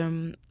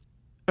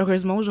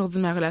 Heureusement, aujourd'hui,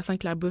 ma relation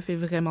avec la bouffe est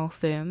vraiment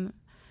saine.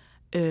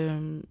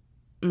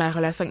 Ma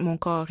relation avec mon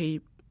corps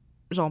est,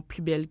 genre,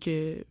 plus belle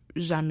que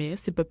jamais.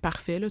 C'est pas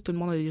parfait, là. Tout le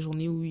monde a des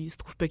journées où il se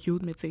trouve pas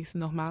cute, mais tu sais, c'est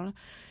normal.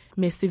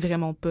 Mais c'est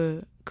vraiment pas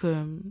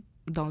comme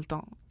dans le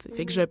temps. T'sais.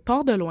 Fait que je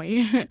pars de loin.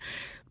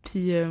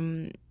 Puis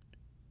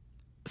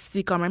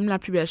c'est quand même la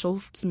plus belle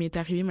chose qui m'est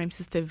arrivée, même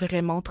si c'était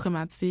vraiment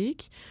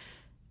traumatique.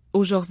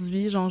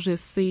 Aujourd'hui, genre, je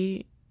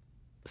sais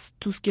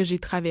tout ce que j'ai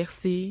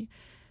traversé,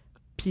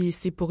 puis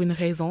c'est pour une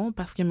raison,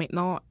 parce que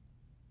maintenant,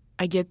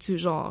 I get to,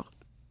 genre,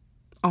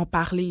 en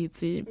parler, tu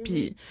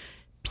sais,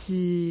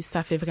 puis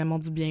ça fait vraiment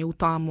du bien,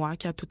 autant à moi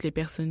qu'à toutes les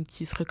personnes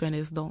qui se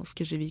reconnaissent dans ce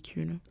que j'ai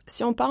vécu, là.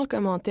 Si on parle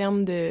comme en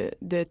termes de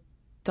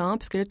temps,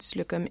 parce que là, tu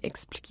l'as comme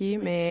expliqué,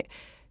 mais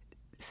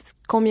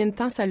combien de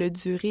temps ça a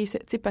duré? Tu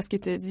sais, parce que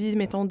tu as dit,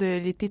 mettons, de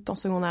l'été de ton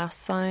secondaire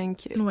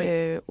 5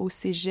 au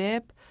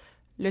cégep,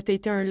 là, tu as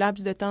été un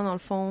laps de temps, dans le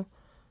fond,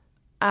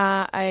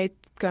 à être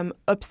comme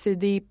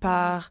obsédé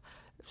par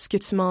ce que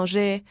tu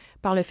mangeais,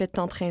 par le fait de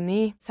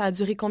t'entraîner. Ça a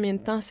duré combien de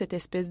temps, cette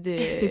espèce de...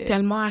 C'est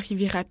tellement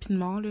arrivé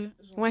rapidement, là.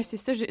 Ouais, c'est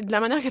ça. De la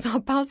manière que t'en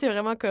parles, c'est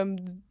vraiment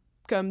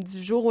comme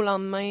du jour au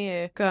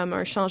lendemain, comme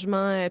un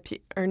changement,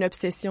 puis une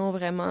obsession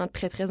vraiment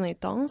très, très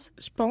intense.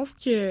 Je pense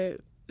que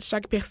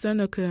chaque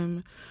personne a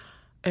comme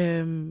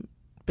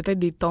peut-être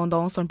des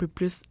tendances un peu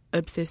plus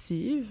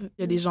obsessives.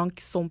 Il y a des gens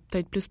qui sont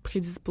peut-être plus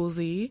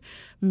prédisposés,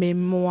 mais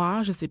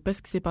moi, je sais pas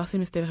ce qui s'est passé,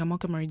 mais c'était vraiment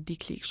comme un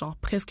déclic, genre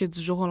presque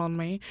du jour au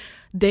lendemain.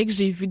 Dès que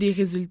j'ai vu des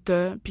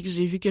résultats, puis que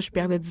j'ai vu que je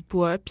perdais du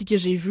poids, puis que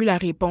j'ai vu la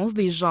réponse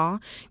des gens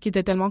qui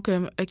étaient tellement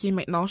comme « OK,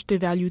 maintenant, je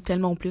t'évalue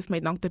tellement plus,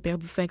 maintenant que t'as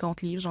perdu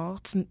 50 livres, genre,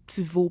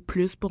 tu vaux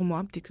plus pour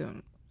moi. » Puis t'es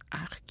comme «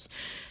 Arc. »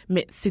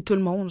 Mais c'est tout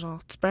le monde,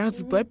 genre, tu perds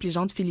du poids, puis les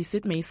gens te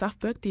félicitent, mais ils savent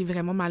pas que t'es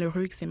vraiment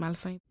malheureux, que c'est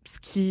malsain. Ce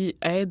qui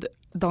aide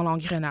dans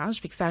l'engrenage,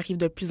 fait que ça arrive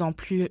de plus en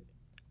plus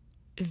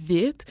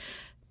vite.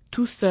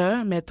 Tout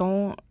ça,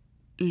 mettons,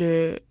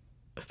 le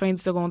fin du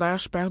secondaire,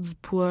 je perds du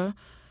poids,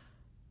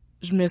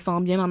 je me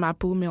sens bien dans ma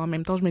peau, mais en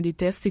même temps, je me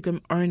déteste, c'est comme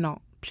 1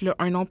 an. Puis là,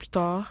 1 an plus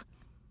tard,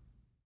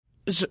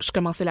 je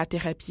commençais la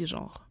thérapie,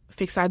 genre.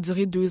 Fait que ça a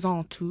duré 2 ans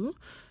en tout,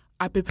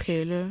 à peu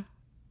près, là,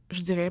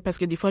 je dirais, parce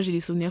que des fois, j'ai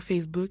des souvenirs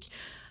Facebook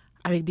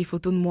avec des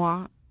photos de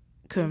moi,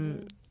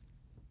 comme...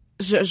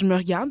 je me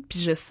regarde puis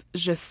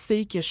je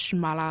sais que je suis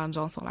malade,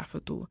 genre, sur la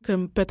photo.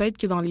 Comme, peut-être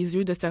que dans les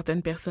yeux de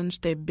certaines personnes,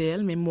 j'étais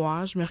belle, mais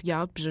moi, je me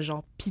regarde puis j'ai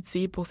genre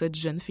pitié pour cette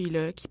jeune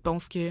fille-là qui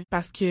pense que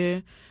parce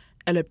que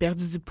elle a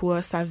perdu du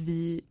poids, sa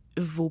vie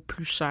vaut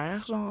plus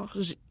cher, genre.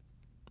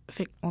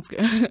 Fait en tout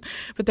cas,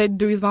 peut-être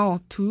 2 ans en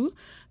tout.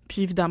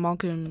 Puis évidemment,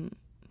 comme,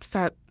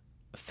 ça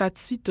te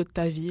suit toute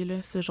ta vie,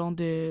 là, ce genre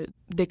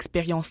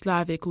d'expérience-là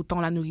avec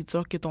autant la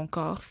nourriture que ton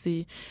corps.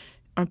 C'est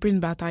un peu une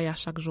bataille à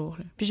chaque jour,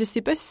 là. Puis je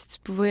sais pas si tu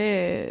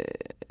pouvais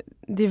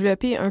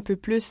développer un peu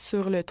plus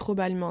sur le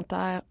trouble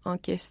alimentaire en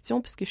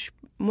question, parce que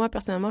moi,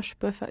 personnellement, je suis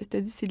pas... T'as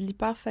dit c'est de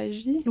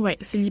l'hyperphagie? Oui,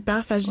 c'est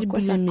l'hyperphagie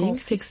boulimique.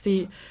 Fait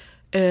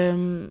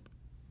que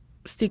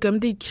c'est comme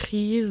des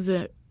crises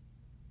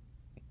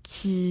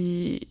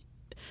qui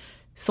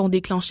sont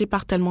déclenchées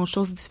par tellement de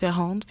choses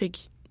différentes. Fait que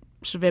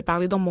je vais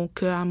parler dans mon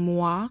cas à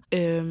moi.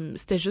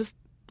 C'était juste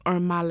un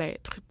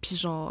mal-être. Puis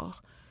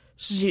genre,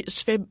 je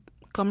fais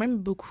quand même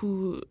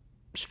beaucoup...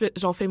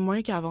 J'en fais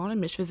moins qu'avant, là,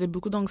 mais je faisais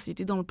beaucoup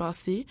d'anxiété dans le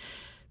passé.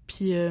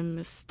 Puis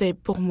c'était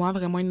pour moi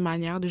vraiment une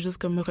manière de juste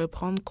comme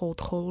reprendre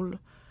contrôle,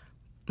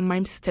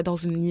 même si c'était dans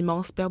une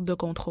immense perte de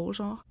contrôle,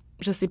 genre.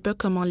 Je sais pas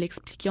comment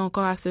l'expliquer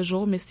encore à ce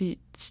jour, mais tu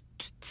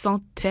te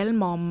sens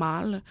tellement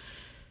mal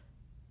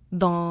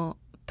dans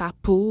ta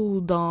peau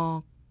ou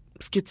dans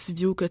ce que tu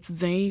vis au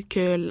quotidien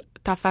que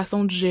ta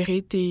façon de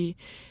gérer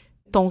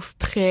ton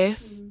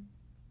stress,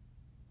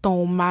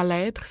 ton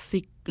mal-être,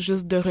 c'est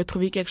juste de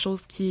retrouver quelque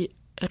chose qui est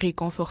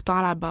réconfortant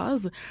à la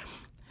base.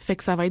 Fait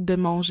que ça va être de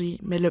manger.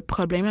 Mais le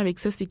problème avec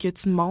ça, c'est que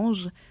tu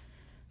manges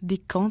des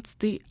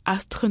quantités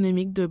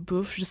astronomiques de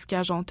bouffe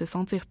jusqu'à genre te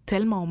sentir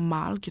tellement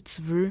mal que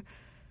tu veux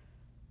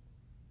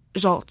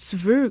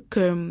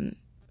comme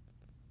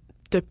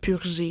te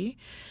purger.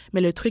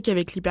 Mais le truc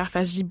avec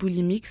l'hyperphagie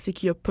boulimique, c'est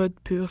qu'il y a pas de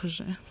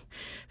purge.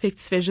 Fait que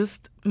tu fais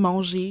juste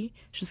manger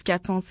jusqu'à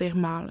te sentir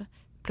mal.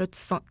 Puis là, tu te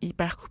sens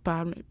hyper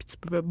coupable, puis tu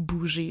peux pas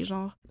bouger,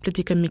 genre. Puis là,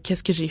 t'es comme, mais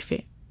qu'est-ce que j'ai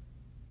fait?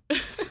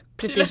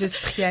 Puis t'es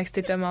juste pris avec cet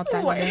état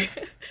mental. Ouais.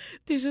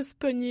 T'es juste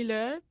pogné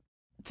là.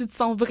 Tu te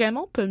sens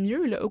vraiment pas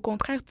mieux, là. Au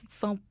contraire, tu te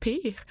sens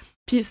pire.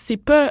 Puis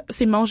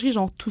c'est manger,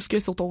 genre, tout ce qu'il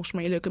y a sur ton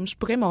chemin, là. Comme je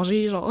pourrais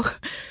manger, genre,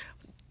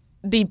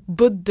 des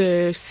bouts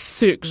de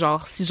sucre,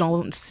 genre, si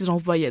j'en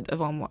voyais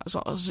devant moi.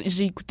 Genre,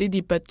 j'ai écouté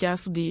des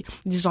podcasts ou des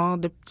gens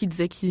qui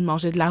disaient qu'ils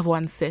mangeaient de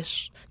l'avoine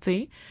sèche, tu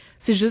sais.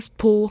 C'est juste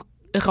pour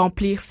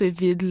remplir ce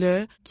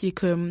vide-là, qui est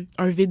comme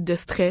un vide de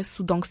stress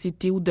ou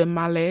d'anxiété ou de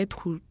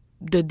mal-être ou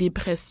de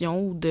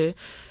dépression ou de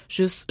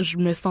juste je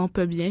me sens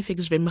pas bien, fait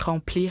que je vais me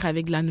remplir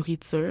avec de la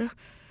nourriture.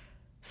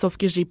 Sauf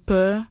que je sais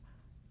pas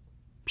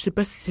si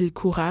c'est le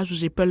courage ou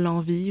j'ai pas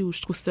l'envie ou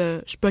je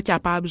suis pas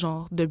capable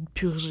genre de me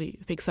purger.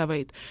 Fait que ça va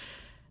être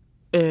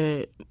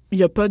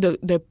y a pas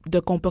de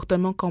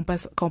comportement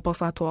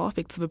compensatoire,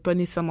 fait que tu veux pas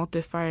nécessairement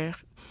te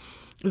faire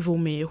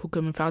vomir ou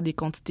comme faire des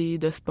quantités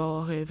de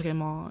sport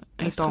vraiment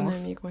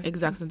intenses. Ouais.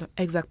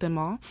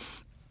 Exactement.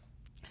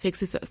 Fait que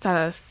c'est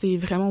ça c'est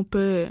vraiment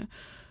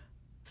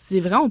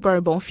pas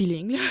un bon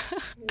feeling.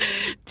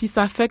 Puis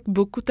ça affecte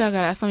beaucoup ta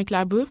relation avec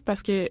la bouffe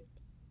parce que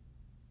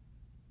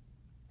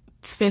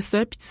tu fais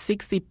ça puis tu sais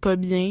que c'est pas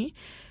bien.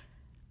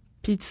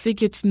 Puis tu sais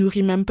que tu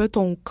nourris même pas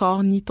ton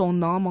corps ni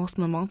ton âme en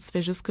ce moment. Tu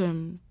fais juste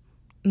comme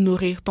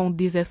nourrir ton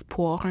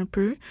désespoir un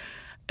peu.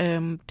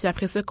 Puis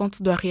après ça, quand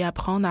tu dois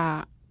réapprendre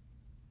à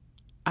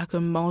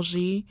comme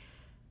manger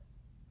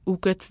au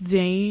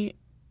quotidien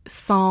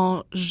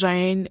sans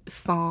gêne,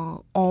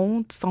 sans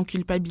honte, sans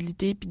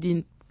culpabilité, puis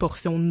des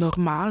portions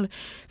normales,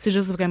 c'est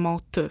juste vraiment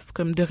tough,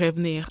 comme de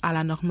revenir à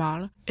la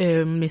normale.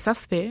 Mais ça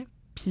se fait.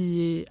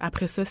 Puis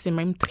après ça, c'est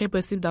même très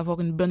possible d'avoir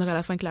une bonne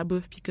relation avec la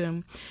bouffe, puis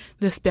comme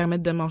de se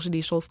permettre de manger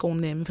des choses qu'on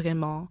aime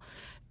vraiment.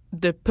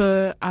 De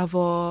pas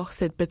avoir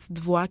cette petite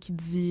voix qui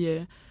dit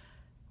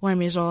ouais,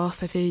 mais genre,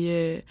 ça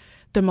fait...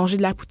 t'as mangé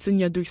de la poutine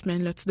il y a 2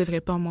 semaines, là, tu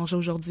devrais pas en manger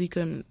aujourd'hui.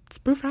 Comme, tu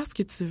peux faire ce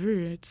que tu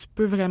veux. Tu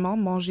peux vraiment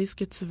manger ce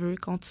que tu veux,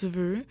 quand tu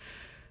veux,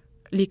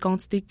 les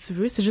quantités que tu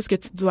veux. C'est juste que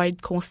tu dois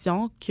être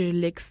conscient que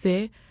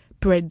l'excès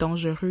peut être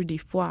dangereux des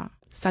fois.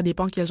 Ça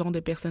dépend quel genre de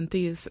personne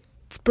t'es.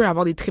 Tu peux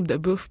avoir des tripes de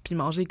bouffe puis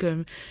manger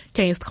comme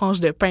 15 tranches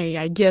de pain.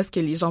 I guess que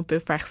les gens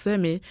peuvent faire ça,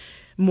 mais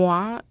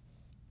moi,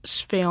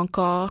 je fais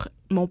encore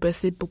mon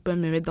possible pour pas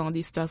me mettre dans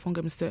des situations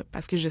comme ça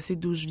parce que je sais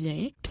d'où je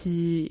viens.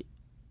 Puis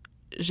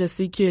je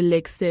sais que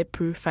l'excès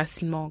peut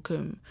facilement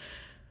comme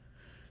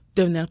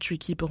devenir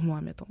tricky pour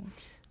moi, mettons.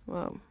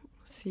 Wow.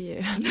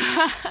 C'est...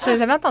 J'avais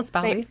jamais entendu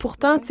parler. Ben,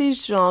 pourtant, tu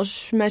sais, genre,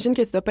 j'imagine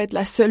que tu dois pas être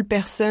la seule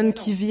personne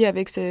qui vit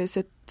avec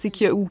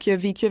qui a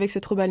vécu avec ce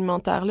trouble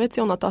alimentaire-là. Tu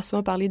sais, on entend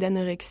souvent parler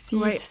d'anorexie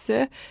et tout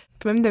ça.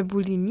 Même de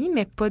boulimie,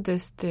 mais pas de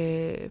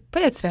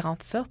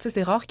différentes sortes. Tu sais,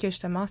 c'est rare que,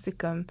 justement, c'est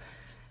comme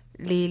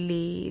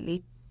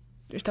les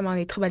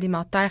troubles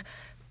alimentaires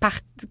pas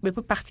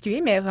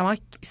particuliers, mais vraiment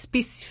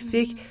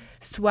spécifiques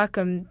soient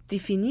comme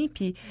définis.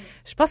 Puis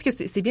je pense que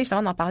c'est bien,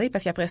 justement, d'en parler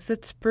parce qu'après ça,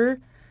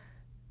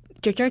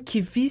 quelqu'un qui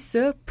vit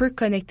ça peut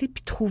connecter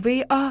puis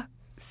trouver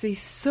c'est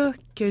ça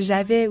que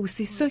j'avais ou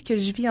c'est ça que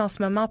je vis en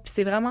ce moment, puis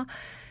c'est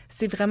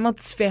vraiment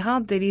différent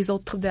des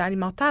autres troubles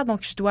alimentaires,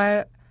 donc je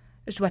dois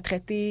je dois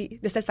traiter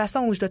de cette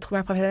façon ou je dois trouver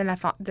un professionnel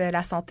de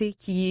la santé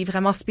qui est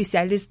vraiment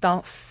spécialiste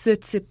dans ce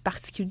type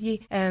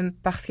particulier.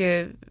 Parce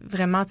que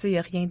vraiment, tu sais, il y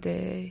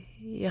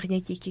a rien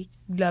qui est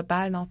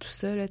global dans tout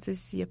ça, là, tu sais,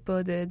 s'il y a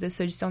pas de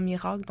solution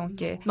miracle. Donc,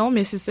 Non,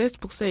 mais c'est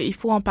pour ça, il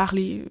faut en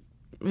parler.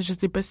 Je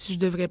sais pas si je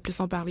devrais plus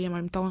en parler en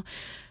même temps.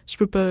 Je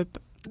peux pas, tu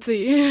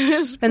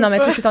sais. Mais non, mais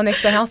tu sais, c'est ton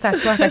expérience à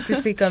toi. Fait que, tu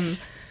sais, c'est comme,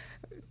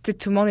 tu sais,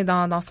 tout le monde est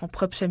dans son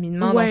propre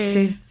cheminement. Ouais. Donc, tu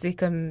sais, c'est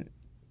comme...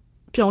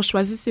 Puis on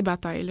choisit ses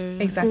batailles, là.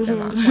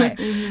 Exactement, ouais.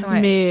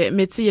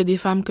 Mais tu sais, il y a des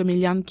femmes comme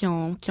Eliane qui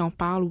en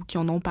parlent ou qui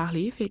en ont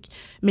parlé, fait que...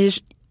 Mais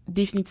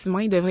définitivement,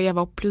 il devrait y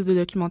avoir plus de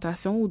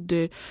documentation ou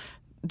de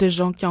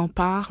gens qui en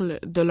parlent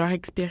de leur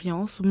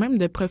expérience ou même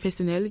de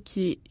professionnels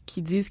qui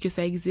disent que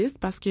ça existe,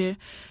 parce que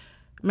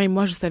même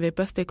moi, je savais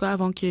pas c'était quoi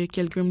avant que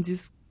quelqu'un me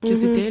dise que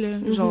c'était, là.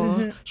 Genre,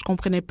 je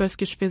comprenais pas ce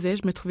que je faisais.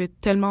 Je me trouvais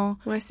tellement...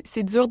 Ouais,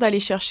 c'est dur d'aller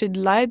chercher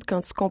de l'aide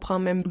quand tu comprends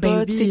même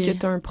pas, tu sais, que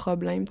t'as un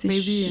problème. Tu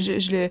sais,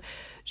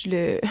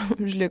 je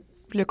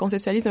le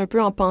conceptualise un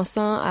peu en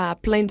pensant à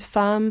plein de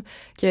femmes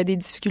qui ont des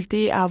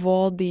difficultés à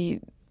avoir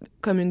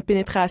comme une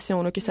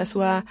pénétration, là, que ça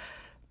soit,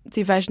 tu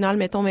sais, vaginale,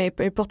 mettons, mais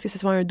peu importe que ce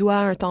soit un doigt,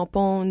 un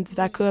tampon, une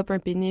diva-cup, un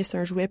pénis,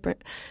 un jouet,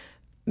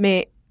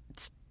 mais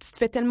tu te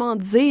fais tellement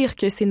dire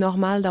que c'est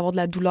normal d'avoir de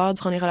la douleur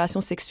durant les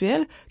relations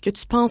sexuelles que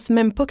tu penses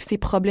même pas que c'est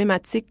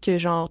problématique que,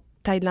 genre,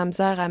 t'aies de la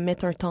misère à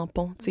mettre un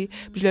tampon, tu sais.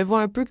 Je le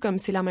vois un peu comme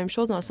c'est la même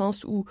chose dans le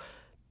sens où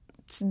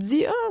tu te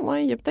dis, ah,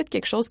 ouais, il y a peut-être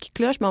quelque chose qui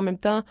cloche, mais en même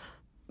temps,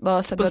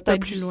 bah, ça doit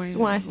être juste, loin,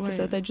 ouais, c'est ça,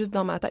 ça doit être juste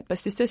dans ma tête.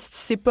 Parce que c'est ça, si tu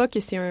sais pas que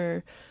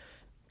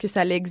que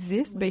ça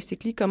existe,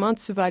 basically, comment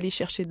tu vas aller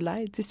chercher de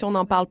l'aide? Tu sais, si on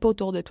n'en parle pas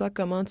autour de toi,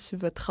 comment tu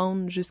vas te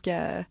rendre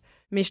jusqu'à...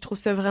 Mais je trouve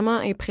ça vraiment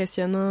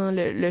impressionnant,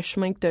 le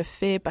chemin que t'as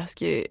fait, parce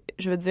que,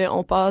 je veux dire,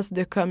 on passe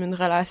de comme une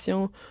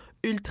relation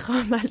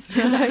ultra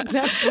malsaine avec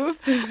la bouffe,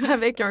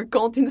 avec un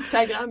compte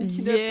Instagram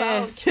qui ne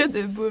parle que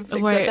de bouffe. Fait que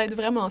tu vas être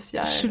vraiment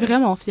fière. Je suis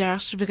vraiment fière,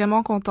 je suis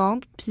vraiment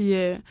contente, puis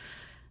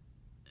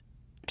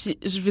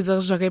je veux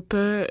dire, je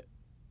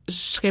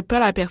serais pas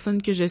la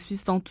personne que je suis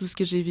sans tout ce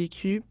que j'ai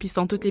vécu, puis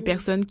sans toutes les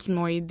personnes qui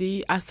m'ont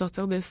aidée à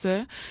sortir de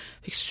ça.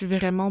 Fait que je suis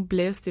vraiment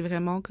blessée et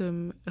vraiment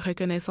comme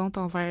reconnaissante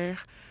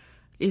envers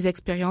les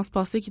expériences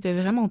passées qui étaient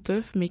vraiment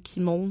tough, mais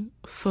qui m'ont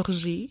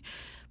forgée.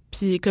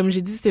 Puis comme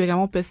j'ai dit, c'est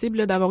vraiment possible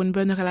là, d'avoir une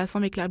bonne relation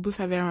avec la bouffe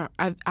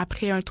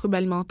après un trouble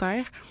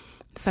alimentaire.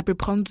 Ça peut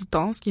prendre du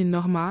temps, ce qui est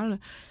normal.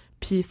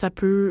 Puis ça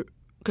peut,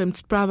 comme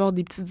tu peux avoir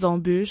des petites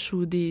embûches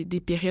ou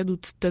des périodes où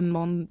tu te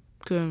demandes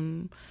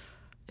comme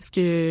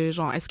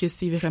est-ce que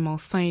c'est vraiment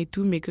sain et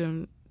tout, mais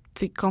comme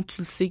tu sais, quand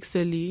tu sais que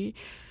ça l'est,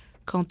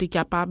 quand t'es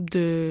capable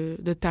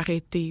de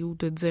t'arrêter ou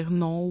de dire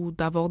non ou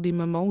d'avoir des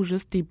moments où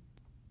juste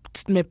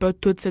tu te mets pas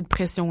toute cette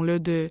pression-là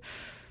de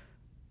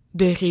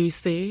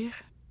réussir.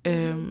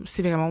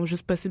 C'est vraiment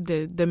juste possible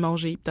de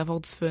manger, d'avoir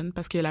du fun,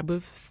 parce que la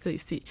bouffe,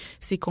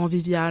 c'est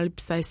convivial,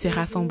 puis c'est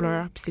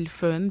rassembleur, puis c'est le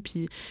fun,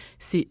 puis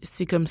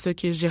c'est comme ça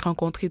que j'ai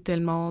rencontré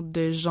tellement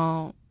de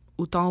gens,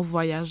 autant en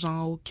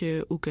voyageant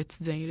qu'au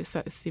quotidien.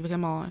 Là. C'est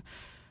vraiment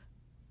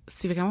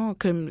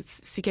comme...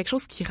 C'est quelque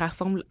chose qui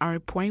rassemble à un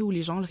point où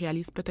les gens le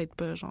réalisent peut-être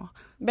pas, genre.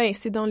 Ben,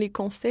 c'est dans les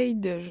conseils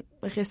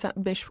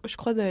je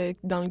crois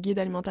dans le guide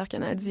alimentaire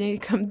canadien,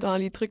 comme dans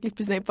les trucs les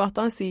plus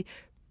importants, c'est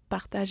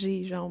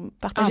partager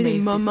des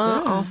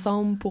moments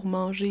ensemble pour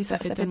manger. Ça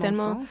fait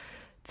tellement...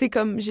 Tu sais,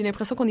 comme, j'ai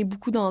l'impression qu'on est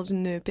beaucoup dans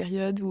une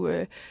période où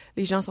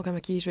les gens sont comme,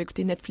 OK, je vais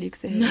écouter Netflix,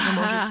 je vais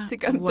manger. Tu sais,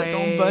 comme t'as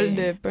ton bol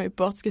de peu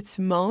importe ce que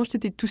tu manges, tu sais,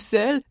 t'es tout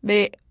seul.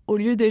 Mais au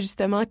lieu de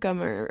justement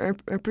comme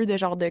un peu de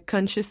genre de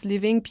conscious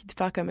living, puis de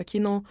faire comme, OK,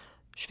 non,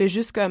 je fais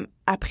juste comme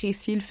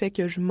apprécier le fait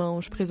que je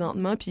mange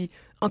présentement, puis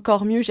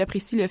encore mieux,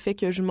 j'apprécie le fait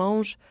que je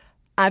mange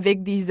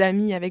avec des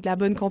amis, avec la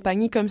bonne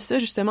compagnie. Comme ça,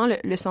 justement,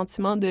 le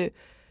sentiment de, tu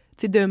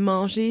sais, de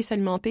manger,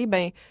 s'alimenter,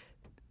 ben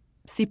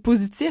c'est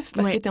positif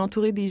parce que t'es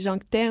entouré des gens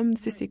que t'aimes,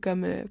 tu sais, c'est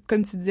comme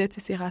tu disais, tu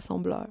sais, c'est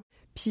rassembleur.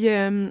 Puis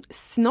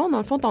sinon, dans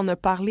le fond, t'en as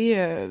parlé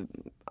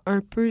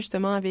un peu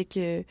justement avec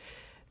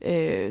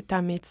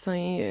ta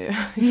médecin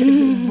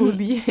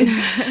bully,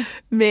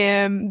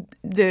 mais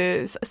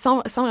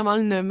sans vraiment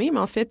le nommer, mais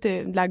en fait,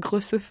 de la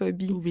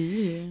grossophobie.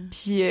 Oui.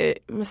 Puis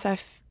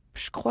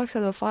je crois que ça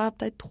doit faire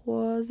peut-être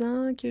 3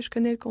 ans que je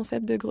connais le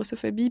concept de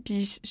grossophobie,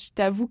 puis je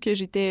t'avoue que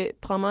j'étais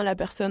probablement la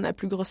personne la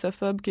plus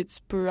grossophobe que tu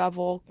peux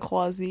avoir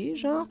croisée,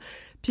 genre.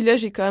 Puis là,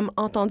 j'ai comme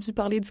entendu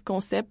parler du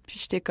concept, puis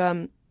j'étais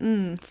comme...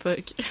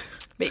 Fuck.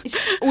 Mais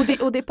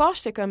au départ,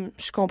 j'étais comme,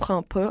 je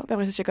comprends pas. Puis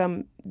après ça, j'étais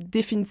comme,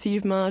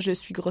 définitivement, je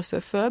suis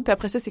grossophobe. Puis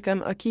après ça, c'est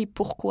comme, OK,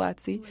 pourquoi,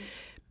 tu sais? Oui.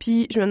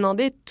 Puis je me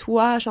demandais,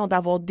 toi, genre,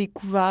 d'avoir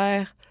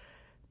découvert...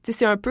 Tu sais,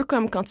 c'est un peu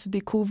comme quand tu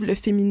découvres le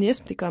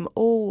féminisme, t'es comme,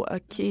 oh,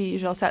 OK,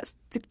 genre, ça, tu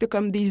sais, t'as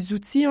comme des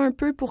outils un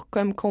peu pour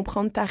comme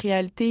comprendre ta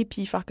réalité,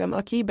 puis faire comme,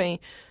 OK, ben,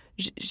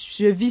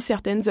 je vis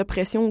certaines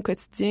oppressions au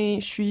quotidien,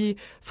 je suis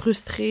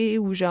frustrée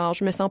ou genre,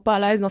 je me sens pas à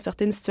l'aise dans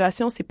certaines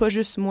situations, c'est pas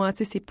juste moi,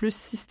 tu sais, c'est plus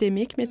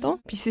systémique, mettons.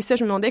 Puis c'est ça,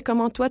 je me demandais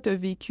comment toi, t'as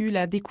vécu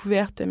la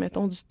découverte,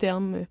 mettons, du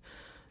terme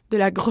de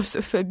la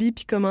grossophobie,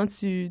 puis comment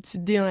tu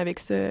deals avec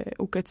ça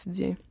au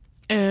quotidien.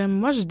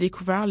 Moi, j'ai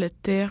découvert le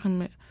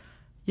terme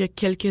il y a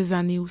quelques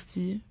années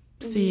aussi.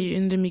 C'est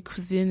une de mes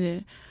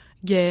cousines,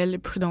 Jessica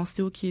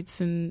Prudencio, qui est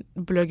une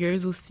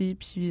blogueuse aussi,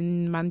 puis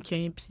une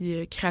mannequin,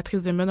 puis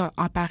créatrice de mode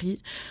en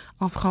Paris,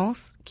 en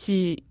France,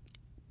 qui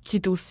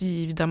est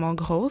aussi évidemment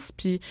grosse,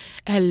 puis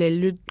elle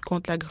lutte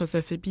contre la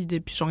grossophobie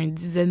depuis genre une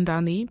dizaine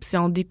d'années, puis c'est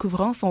en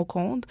découvrant son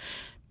compte,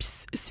 puis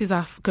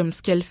comme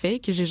ce qu'elle fait,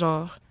 que j'ai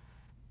genre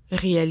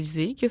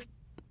réalisé que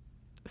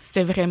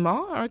c'était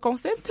vraiment un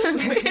concept.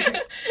 Parce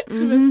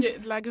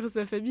que de la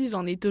grossophobie,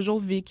 j'en ai toujours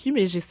vécu,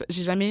 mais j'ai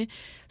jamais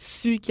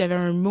su qu'il y avait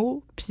un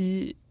mot,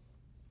 puis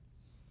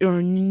un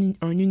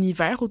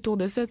univers autour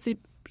de ça, tu sais.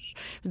 Je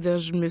veux dire,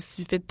 je me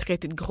suis fait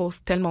traiter de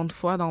grosse tellement de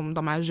fois dans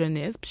ma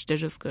jeunesse, puis j'étais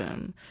juste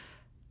comme...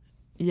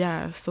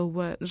 Yeah, so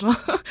what? Genre,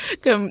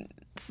 comme,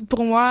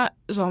 pour moi,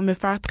 genre, me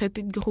faire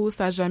traiter de grosse,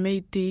 ça a jamais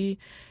été...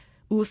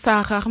 Ou ça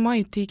a rarement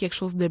été quelque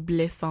chose de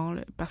blessant,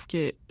 là, parce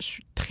que je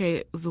suis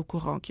très au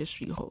courant que je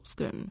suis grosse,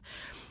 comme...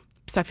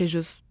 Ça fait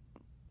juste...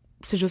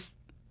 C'est juste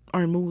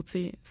un mot,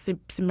 tu sais.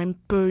 C'est même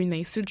pas une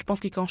insulte. Je pense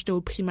que quand j'étais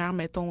au primaire,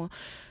 mettons,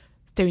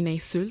 c'était une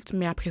insulte,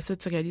 mais après ça,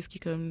 tu réalises qu'il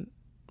est comme...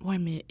 Ouais,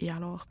 mais et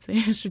alors, tu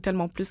sais, je suis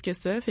tellement plus que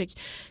ça. Fait que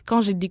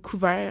quand j'ai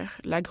découvert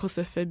la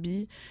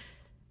grossophobie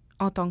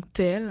en tant que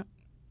telle,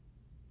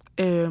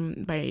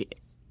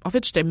 en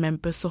fait, j'étais même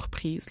pas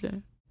surprise, là.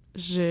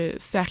 C'est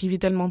arrivé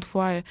tellement de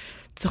fois,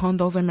 tu rentres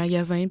dans un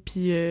magasin,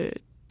 puis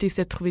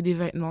t'essaies de trouver des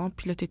vêtements,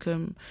 puis là, t'es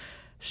comme,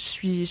 je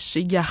suis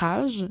chez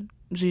Garage,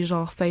 j'ai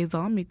genre 16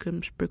 ans, mais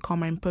comme, je peux quand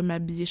même pas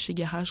m'habiller chez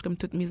Garage comme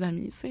toutes mes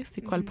amies,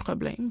 c'est quoi le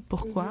problème?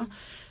 Pourquoi?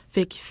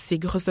 Fait que c'est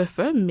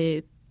grossophobe,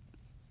 mais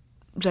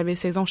j'avais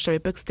 16 ans, je savais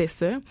pas que c'était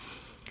ça.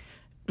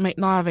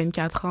 Maintenant, à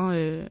 24 ans,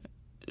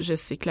 je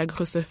sais que la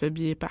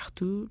grossophobie est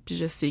partout, puis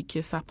je sais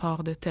que ça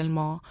part de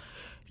tellement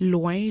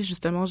loin.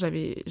 Justement,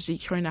 j'ai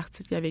écrit un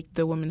article avec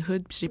The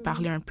Womanhood, puis j'ai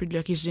parlé un peu de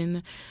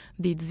l'origine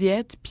des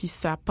diètes, puis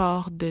ça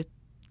part de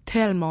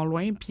tellement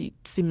loin, puis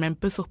c'est même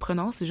pas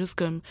surprenant, c'est juste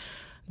comme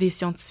des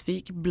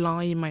scientifiques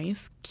blancs et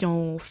minces qui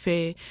ont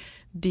fait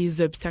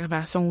des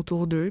observations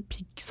autour d'eux,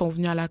 puis qui sont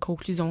venus à la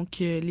conclusion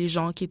que les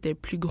gens qui étaient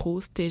plus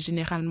gros, c'était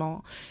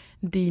généralement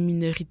des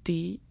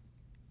minorités,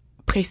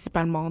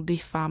 principalement des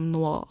femmes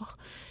noires.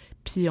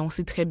 Puis on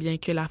sait très bien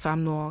que la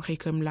femme noire est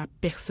comme la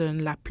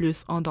personne la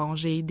plus en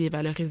danger,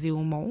 dévalorisée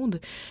au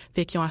monde.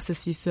 Fait qu'ils ont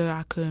associé ça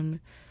à comme...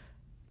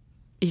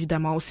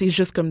 Évidemment, c'est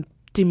juste comme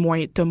t'as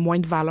moins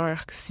de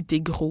valeur si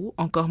t'es gros,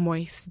 encore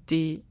moins si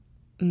t'es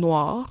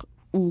noir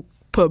ou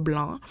pas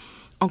blanc,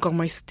 encore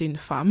moins si t'es une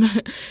femme.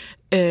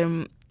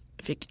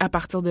 Fait qu'à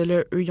partir de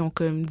là, eux, ils ont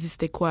comme dit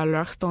c'était quoi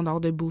leur standard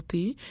de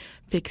beauté.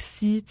 Fait que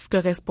si tu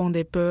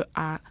correspondais pas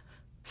à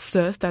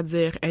ça,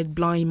 c'est-à-dire être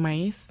blanc et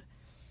mince,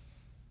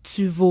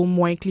 tu vaux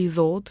moins que les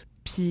autres,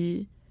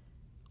 puis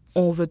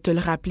on veut te le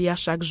rappeler à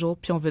chaque jour,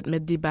 puis on veut te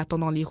mettre des bâtons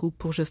dans les roues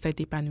pour juste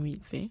être épanoui,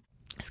 tu sais.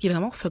 Ce qui est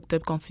vraiment fucked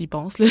up quand tu y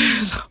penses, là.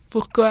 Genre,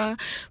 pourquoi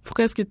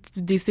est-ce que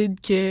tu décides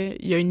qu'il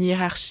y a une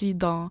hiérarchie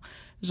dans,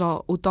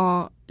 genre,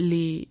 autant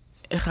les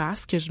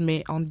races que je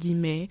mets entre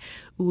guillemets,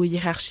 ou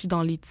hiérarchie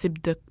dans les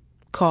types de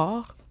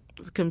corps,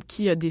 comme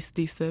qui a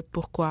décidé ça,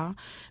 pourquoi,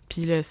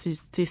 puis là, c'est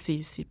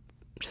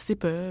je sais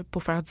pas,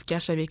 pour faire du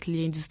cash avec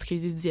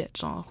l'industrie des diètes,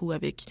 genre, ou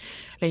avec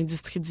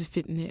l'industrie du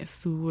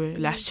fitness, ou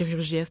la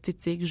chirurgie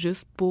esthétique,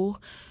 juste pour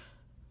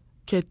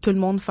que tout le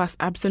monde fasse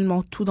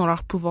absolument tout dans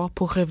leur pouvoir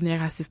pour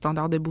revenir à ces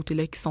standards de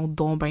beauté-là qui sont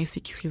donc bien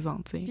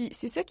sécurisants, tu sais. Puis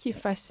c'est ça qui est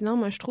fascinant,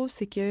 moi, je trouve,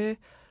 c'est que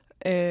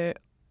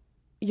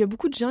il y a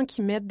beaucoup de gens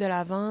qui mettent de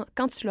l'avant,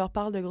 quand tu leur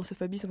parles de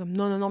grossophobie, ils sont comme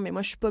non, mais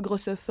moi je suis pas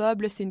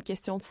grossophobe, là, c'est une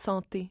question de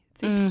santé.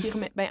 Puis qui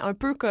remet, un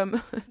peu comme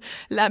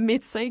la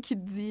médecin qui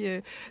te dit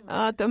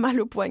t'as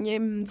mal au poignet,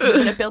 tu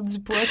devrais perdre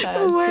du poids,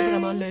 c'est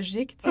vraiment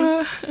logique, tu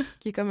sais.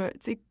 Qui est comme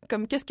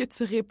comme qu'est-ce que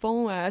tu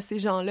réponds à ces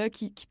gens-là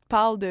qui te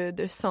parlent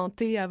de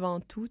santé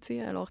avant tout, tu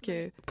sais, alors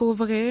que pour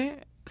vrai,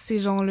 ces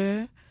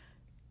gens-là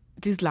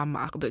disent de la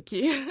merde, OK?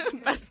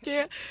 Parce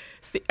que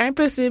c'est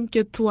impossible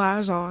que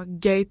toi, genre,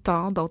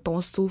 Gaëtan, dans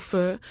ton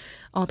sofa,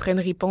 en train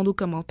de répondre aux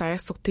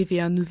commentaires sur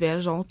TVA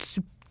Nouvelles, genre,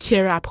 tu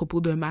cares à propos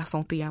de ma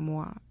santé à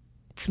moi.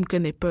 Tu me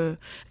connais pas.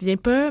 Viens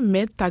pas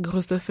mettre ta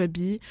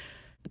grossophobie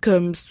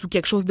comme sous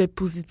quelque chose de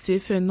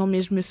positif. Non,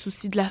 mais je me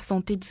soucie de la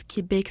santé du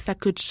Québec, ça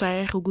coûte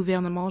cher au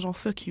gouvernement, genre,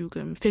 fuck you,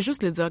 comme. Fais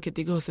juste le dire que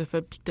t'es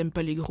grossophobe pis que t'aimes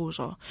pas les gros,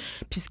 genre.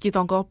 Puis ce qui est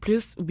encore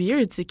plus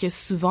weird, c'est que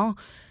souvent,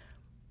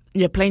 il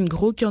y a plein de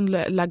gros qui ont de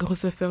la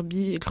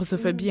grossophobie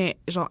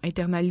genre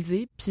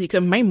internalisée. Puis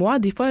comme même moi,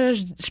 des fois, là,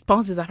 je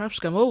pense des affaires, puis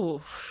je suis comme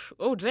oh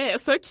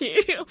Jess, OK.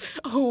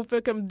 On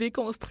peut comme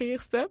déconstruire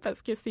ça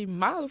parce que c'est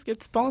mal ce que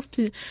tu penses.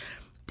 Puis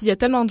il y a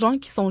tellement de gens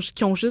qui sont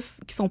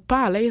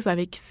pas à l'aise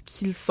avec ce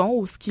qu'ils sont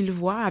ou ce qu'ils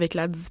voient, avec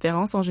la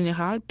différence en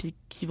général, puis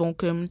qui vont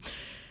comme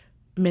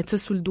mettre ça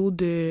sous le dos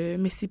de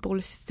mais c'est pour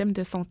le système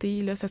de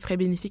santé, là, ça serait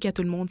bénéfique à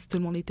tout le monde si tout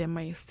le monde était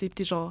mince. Tu sais,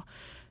 t'es genre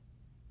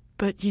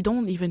but you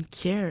don't even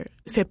care.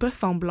 Fais pas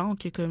semblant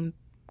que comme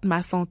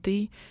ma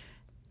santé,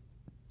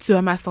 tu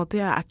as ma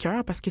santé à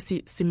cœur parce que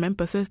c'est même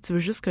pas ça. Tu veux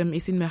juste comme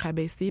essayer de me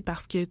rabaisser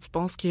parce que tu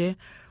penses que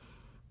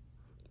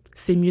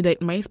c'est mieux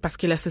d'être mince parce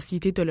que la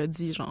société te l'a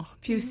dit, genre.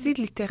 Puis aussi,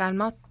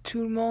 littéralement,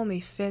 tout le monde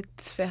est fait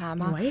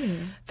différemment. Ouais.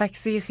 Fait que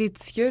c'est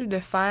ridicule de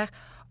faire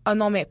 « Ah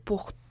non, mais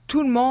pour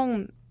tout le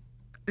monde,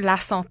 la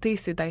santé,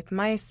 c'est d'être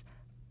mince. »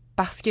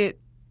 Parce que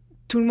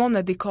tout le monde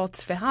a des corps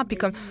différents. Puis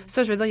comme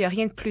ça, je veux dire, il n'y a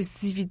rien de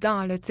plus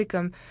évident, là, tu sais,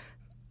 comme...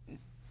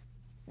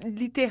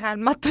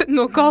 Littéralement, tous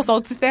nos corps sont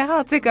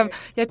différents, tu sais, comme...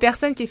 Il n'y a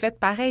personne qui est fait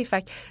pareil.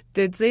 Fait que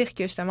de dire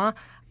que, justement,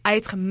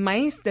 être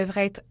mince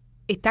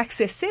est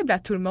accessible à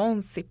tout le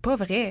monde, c'est pas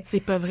vrai. C'est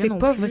pas vrai c'est non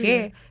pas plus.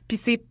 vrai.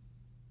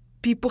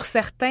 Puis pour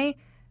certains,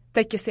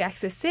 peut-être que c'est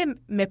accessible,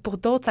 mais pour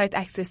d'autres, ça va être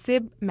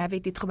accessible, mais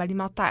avec des troubles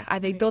alimentaires.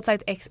 Avec d'autres, ça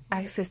va être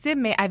accessible,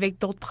 mais avec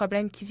d'autres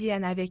problèmes qui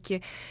viennent, avec, tu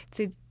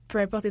sais, peu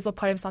importe les autres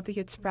problèmes de santé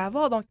que tu peux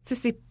avoir. Donc, tu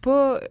sais, c'est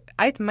pas...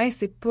 Être mince,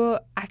 c'est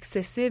pas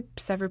accessible,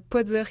 puis ça veut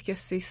pas dire que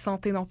c'est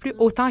santé non plus.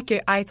 Autant que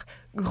être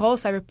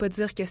grosse, ça veut pas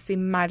dire que c'est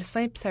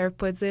malsain, puis ça veut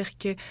pas dire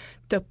que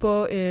t'as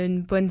pas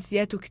une bonne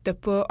diète ou que t'as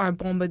pas un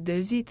bon mode de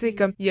vie. Tu sais,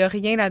 comme, il y a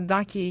rien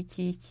là-dedans qui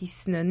est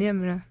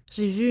synonyme, là.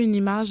 J'ai vu une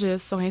image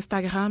sur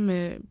Instagram,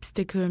 puis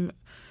c'était comme...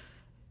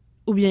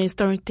 Ou bien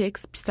c'était un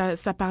texte, puis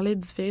ça parlait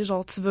du fait,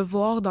 genre, tu veux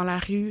voir dans la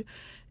rue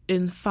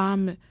une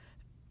femme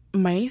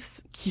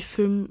mince qui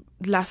fume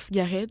de la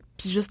cigarette,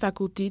 puis juste à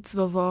côté, tu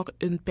vas voir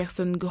une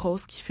personne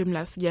grosse qui fume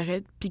la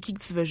cigarette, puis qui que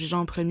tu vas juger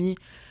en premier?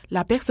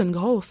 La personne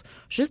grosse,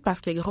 juste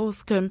parce qu'elle est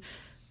grosse. Comme,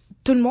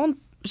 tout le monde,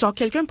 genre,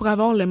 quelqu'un pourrait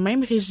avoir le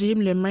même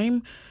régime, le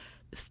même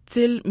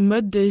style,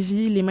 mode de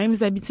vie, les mêmes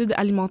habitudes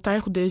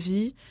alimentaires ou de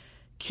vie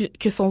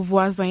que son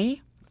voisin,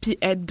 puis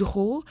être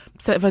gros,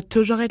 ça va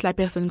toujours être la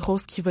personne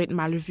grosse qui va être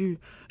mal vue.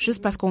 Juste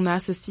parce qu'on a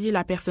associé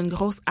la personne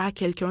grosse à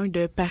quelqu'un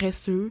de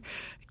paresseux,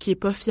 qui est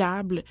pas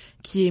fiable,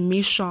 qui est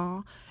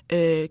méchant,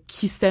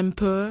 qui s'aime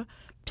pas,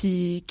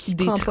 puis qui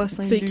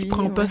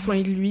prend pas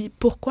soin de lui.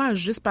 Pourquoi?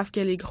 Juste parce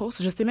qu'elle est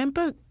grosse? Je sais même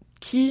pas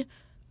qui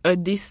a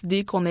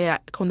décidé qu'on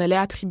allait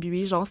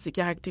attribuer, genre, ces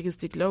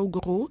caractéristiques-là au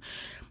gros.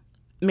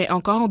 Mais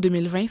encore en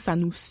 2020, ça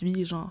nous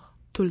suit, genre.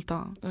 Tout le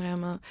temps.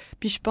 Vraiment.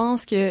 Puis je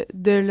pense que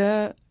de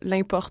là,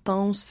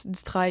 l'importance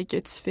du travail que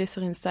tu fais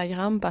sur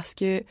Instagram, parce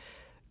que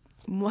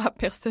moi,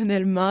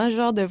 personnellement,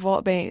 genre, de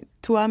voir, ben,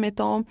 toi,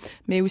 mettons,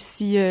 mais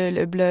aussi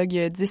le blog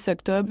 10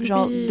 octobre,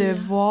 genre, de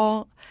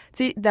voir,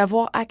 tu sais,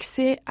 d'avoir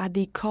accès à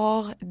des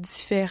corps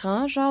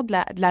différents, genre, de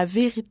la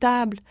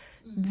véritable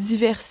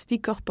diversité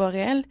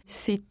corporelle,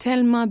 c'est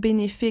tellement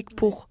bénéfique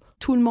pour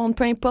tout le monde,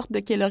 peu importe de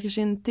quelle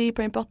origine t'es,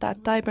 peu importe ta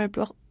taille, peu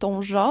importe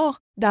ton genre,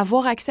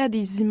 d'avoir accès à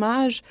des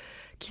images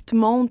qui te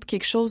montrent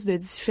quelque chose de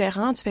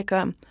différent, tu fais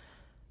comme,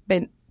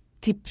 ben,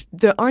 t'es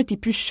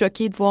plus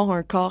choqué de voir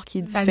un corps qui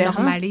est différent. Ça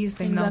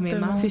normalise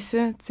énormément. C'est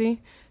ça, tu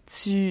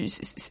sais.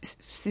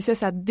 C'est ça,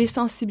 ça te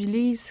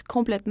désensibilise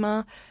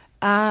complètement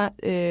à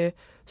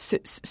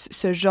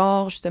ce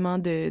genre, justement,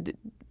 de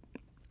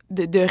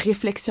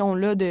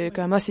réflexion-là, de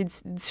comme, c'est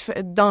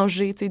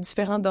danger, tu sais,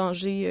 différents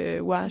dangers,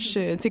 tu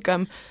sais,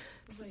 comme...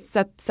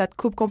 Ça te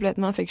coupe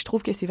complètement. Fait que je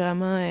trouve que c'est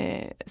vraiment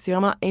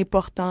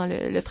important,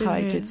 le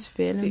travail que tu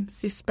fais. Là.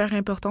 C'est super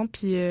important,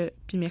 puis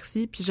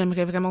merci. Puis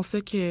j'aimerais vraiment ça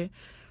que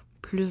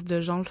plus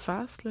de gens le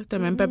fassent. T'as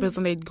même pas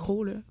besoin d'être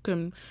gros. Là.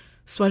 Comme,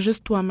 sois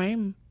juste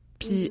toi-même,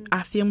 puis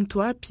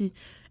affirme-toi, puis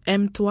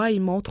aime-toi et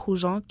montre aux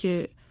gens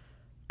que,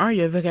 il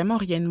y a vraiment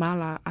rien de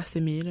mal à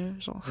s'aimer, là,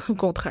 genre, au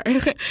contraire.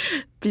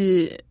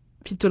 puis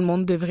tout le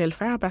monde devrait le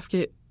faire parce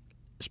que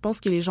je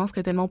pense que les gens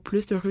seraient tellement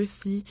plus heureux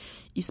si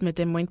ils se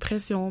mettaient moins de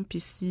pression, puis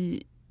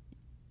si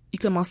ils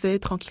commençaient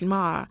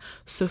tranquillement à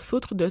se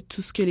foutre de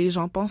tout ce que les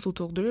gens pensent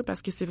autour d'eux,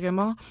 parce que c'est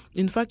vraiment,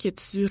 une fois que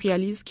tu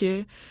réalises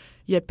que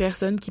il y a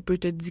personne qui peut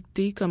te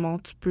dicter comment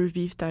tu peux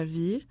vivre ta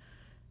vie,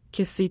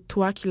 que c'est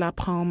toi qui la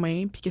prends en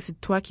main, puis que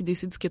c'est toi qui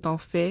décides ce que t'en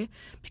fais,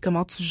 puis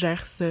comment tu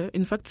gères ça.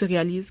 Une fois que tu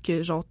réalises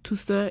que, genre, tout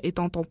ça est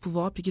en ton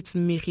pouvoir, puis que tu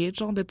mérites,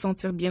 genre, de te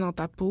sentir bien dans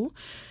ta peau,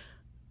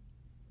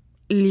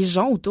 les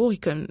gens autour,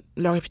 comme,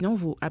 leur opinion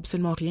vaut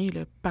absolument rien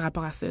là, par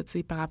rapport à ça, tu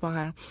sais, par rapport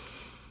à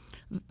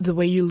the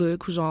way you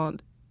look ou genre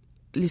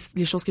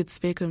les choses que tu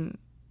fais, comme,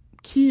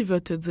 qui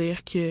va te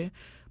dire que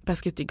parce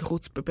que t'es gros,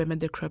 tu peux pas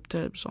mettre de crop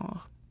top,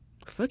 genre,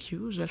 fuck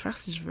you, je vais le faire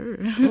si je veux.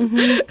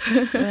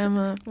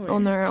 Vraiment. Ouais.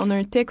 On a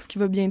un texte qui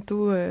va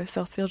bientôt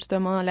sortir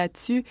justement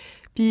là-dessus,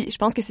 puis je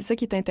pense que c'est ça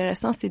qui est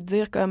intéressant, c'est de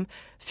dire comme,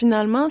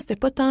 finalement, c'était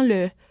pas tant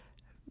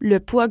le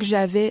poids que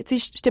j'avais, tu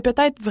sais, j'étais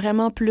peut-être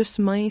vraiment plus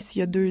mince il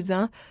y a 2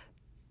 ans,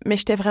 mais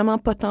j'étais vraiment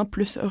pas tant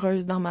plus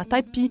heureuse dans ma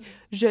tête. Puis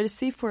je le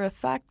sais for a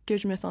fact que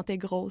je me sentais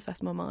grosse à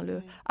ce moment-là,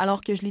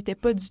 alors que je l'étais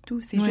pas du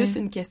tout. C'est juste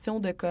une question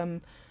de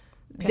comme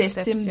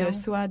d'estime de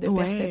soi, de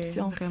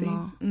perception.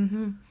 Vraiment.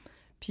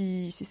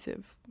 Puis c'est ça.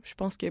 Je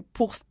pense que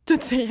pour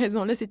toutes ces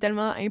raisons-là, c'est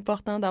tellement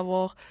important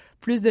d'avoir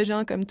plus de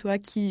gens comme toi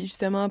qui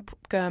justement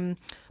comme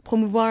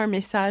promouvoir un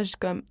message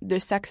comme de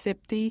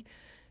s'accepter,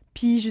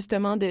 puis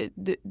justement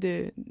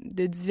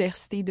de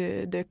diversité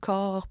de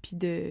corps, puis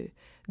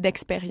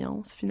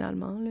d'expérience,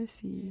 finalement. Là,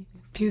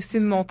 puis aussi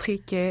de montrer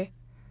que, tu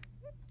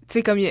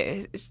sais, comme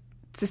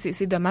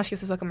c'est dommage que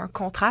ce soit comme un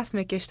contraste,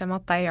 mais que justement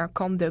t'aies un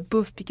compte de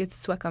bouffe puis que tu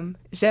sois comme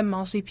j'aime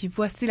manger puis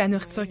voici la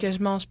nourriture que je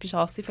mange puis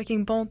genre c'est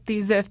fucking bon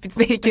tes œufs puis du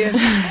bacon.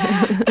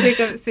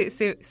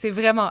 c'est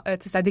vraiment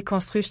ça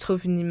déconstruit, je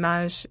trouve, une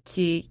image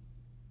qui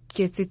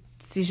est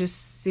c'est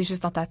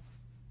juste dans ta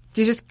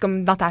c'est juste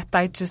comme dans ta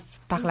tête juste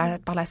par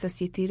la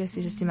société là,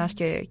 c'est juste l'image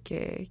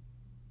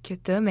que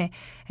t'as, mais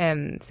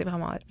c'est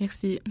vraiment...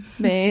 Merci.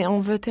 Ben, on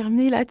va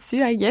terminer là-dessus,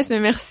 I guess,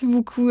 mais merci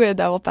beaucoup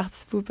d'avoir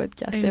participé au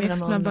podcast. C'était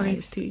vraiment nice. Merci d'avoir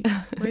invité.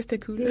 Oui, c'était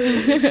cool.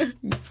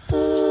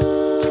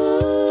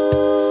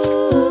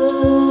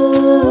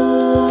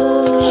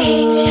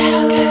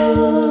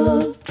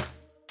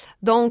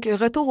 Donc,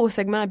 retour au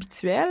segment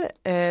habituel.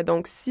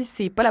 Donc, si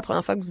c'est pas la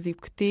première fois que vous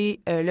écoutez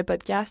le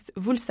podcast,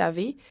 vous le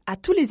savez. À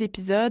tous les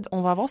épisodes,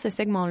 on va avoir ce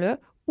segment-là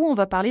où on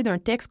va parler d'un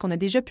texte qu'on a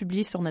déjà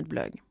publié sur notre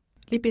blog.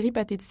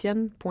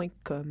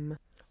 lespéripatéticiennes.com.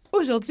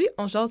 Aujourd'hui,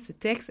 on jase du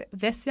texte «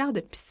 Vestiaire de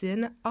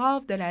piscine,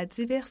 œuvre de la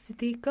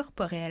diversité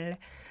corporelle ».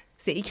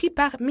 C'est écrit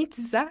par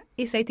Médusa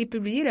et ça a été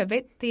publié le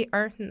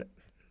 21...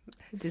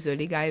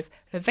 Désolée, guys.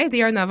 Le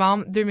 21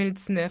 novembre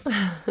 2019.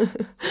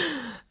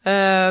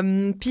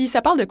 Puis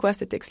ça parle de quoi,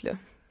 ce texte-là?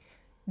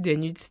 De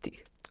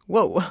nudité.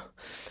 Wow!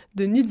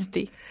 De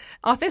nudité.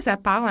 En fait, ça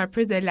parle un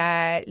peu de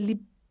la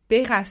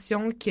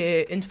libération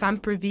qu'une femme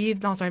peut vivre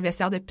dans un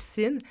vestiaire de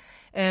piscine.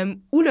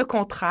 Ou le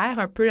contraire,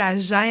 un peu la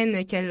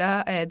gêne qu'elle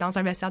a dans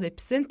un vestiaire de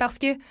piscine, parce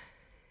que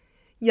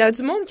il y a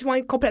du monde qui vont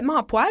être complètement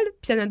à poil,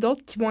 puis il y en a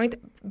d'autres qui vont être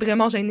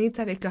vraiment gênés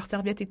avec leurs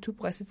serviettes et tout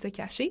pour essayer de se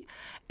cacher.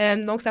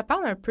 Donc, ça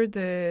parle un peu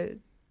de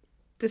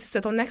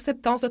ton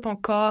acceptance de ton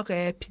corps,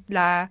 puis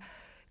de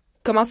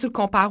comment tu le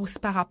compares aussi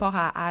par rapport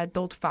à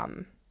d'autres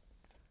femmes.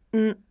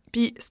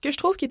 Puis, ce que je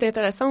trouve qui est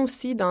intéressant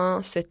aussi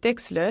dans ce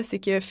texte-là, c'est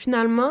que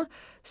finalement,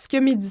 ce que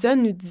Médusa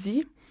nous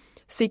dit,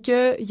 c'est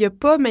qu'il n'y a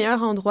pas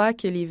meilleur endroit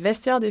que les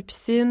vestiaires de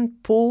piscine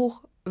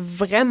pour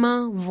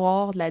vraiment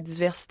voir de la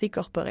diversité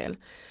corporelle.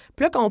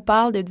 Puis là, quand on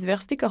parle de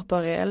diversité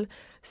corporelle,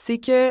 c'est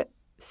que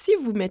si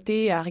vous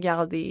mettez à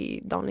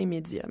regarder dans les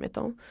médias,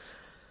 mettons,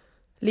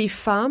 les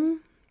femmes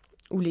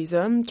ou les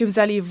hommes que vous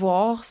allez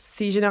voir,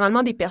 c'est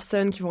généralement des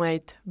personnes qui vont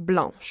être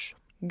blanches,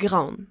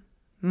 grandes,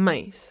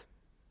 minces,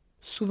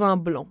 souvent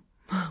blondes.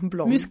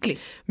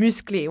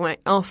 Musclé, ouais,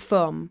 en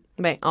forme.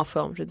 Ben, en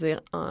forme, je veux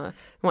dire,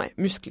 ouais,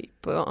 musclé,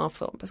 pas en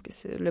forme, parce que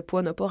le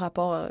poids n'a pas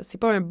rapport, c'est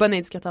pas un bon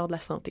indicateur de la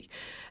santé.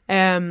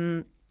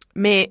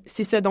 Mais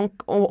c'est ça, donc,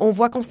 on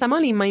voit constamment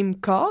les mêmes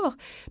corps,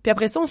 puis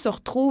après ça, on se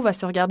retrouve à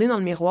se regarder dans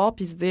le miroir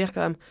puis se dire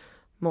comme,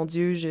 mon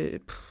Dieu, je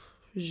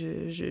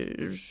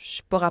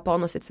suis pas rapport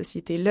dans cette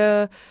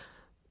société-là,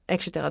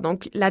 etc.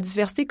 Donc, la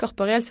diversité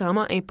corporelle, c'est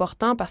vraiment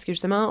important parce que,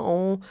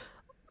 justement,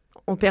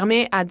 on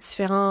permet à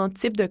différents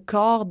types de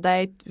corps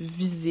d'être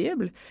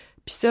visibles.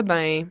 Puis ça,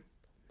 ben,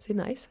 c'est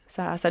nice.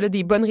 Ça a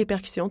des bonnes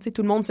répercussions. Tu sais,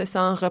 tout le monde se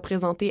sent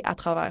représenté à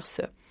travers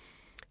ça.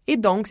 Et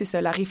donc, c'est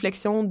ça, la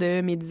réflexion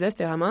de Médusa,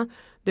 c'était vraiment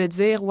de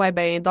dire, ouais,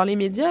 ben, dans les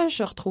médias,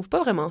 je retrouve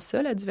pas vraiment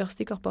ça, la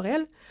diversité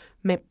corporelle.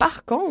 Mais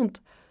par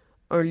contre,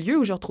 un lieu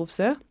où je retrouve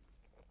ça,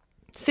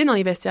 c'est dans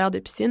les vestiaires de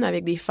piscine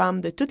avec des femmes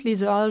de tous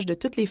les âges, de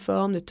toutes les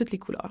formes, de toutes les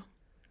couleurs.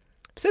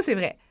 Puis ça, c'est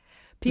vrai.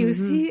 Puis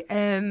aussi...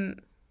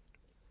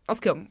 en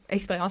tout cas,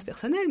 expérience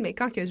personnelle, mais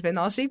quand que je vais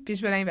nager puis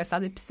je vais dans un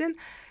vestiaire de piscine,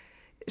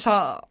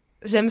 genre,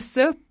 j'aime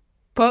ça,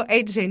 pas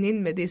être gênée de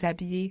me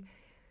déshabiller.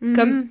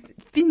 Comme,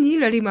 fini,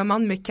 là, les moments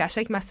de me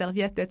cacher avec ma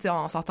serviette, tu sais,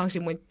 on s'entend que j'ai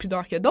moins de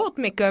pudeur que d'autres,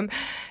 mais comme,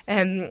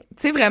 tu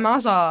sais, vraiment,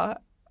 genre,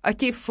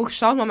 OK, faut que je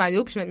change mon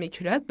maillot puis je mette mes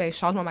culottes, ben, je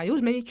change mon maillot,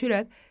 je mets mes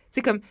culottes. Tu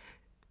sais, comme,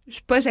 je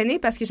suis pas gênée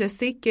parce que je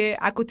sais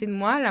que à côté de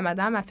moi, la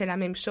madame a fait la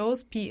même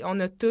chose puis on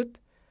a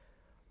toutes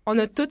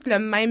le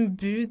même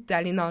but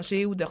d'aller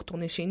nager ou de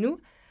retourner chez nous.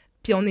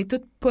 Puis on est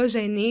toutes pas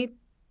gênées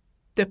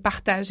de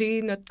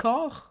partager notre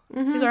corps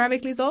les uns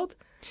avec les autres,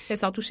 mais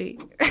sans toucher.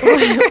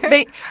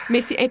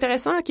 Mais c'est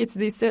intéressant que tu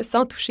dises ça,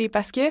 sans toucher,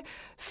 parce que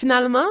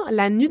finalement,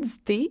 la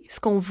nudité, ce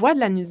qu'on voit de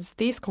la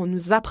nudité, ce qu'on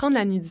nous apprend de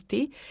la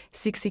nudité,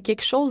 c'est que c'est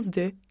quelque chose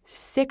de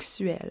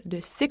sexuel,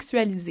 de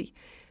sexualisé.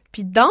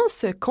 Puis dans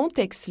ce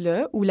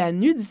contexte-là, où la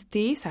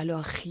nudité, ça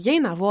n'a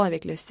rien à voir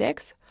avec le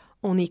sexe,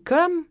 on est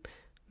comme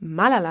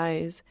mal à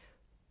l'aise.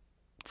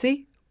 Tu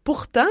sais,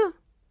 pourtant...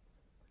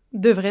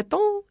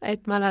 devrait-on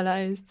être mal à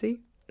l'aise, tu sais?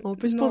 On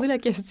peut se poser la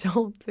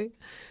question, tu sais.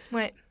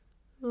 Ouais.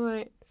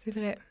 C'est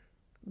vrai.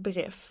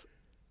 Bref.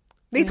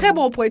 Des très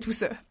bons points, tout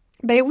ça.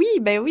 Ben oui,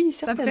 certainement.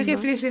 Ça me fait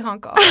réfléchir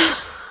encore.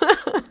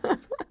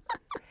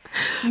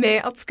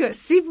 Mais en tout cas,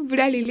 si vous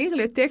voulez aller lire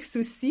le texte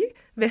aussi,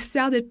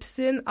 Vestiaire de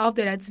piscine, œuvre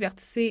de la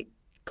diversité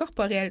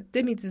corporelle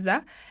de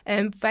Médusa,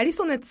 vous pouvez aller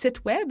sur notre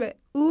site web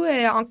ou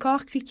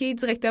encore cliquer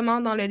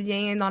directement dans le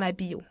lien dans la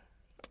bio.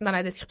 Dans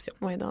la description.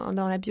 Oui,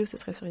 dans la bio, ce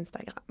serait sur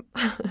Instagram.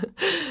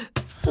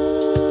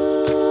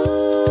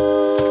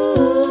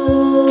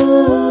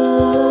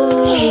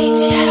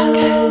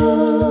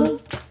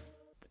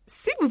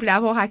 Si vous voulez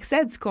avoir accès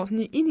à du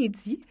contenu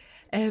inédit,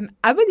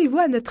 abonnez-vous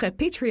à notre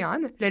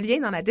Patreon, le lien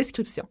dans la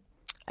description.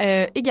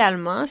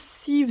 Également,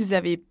 si vous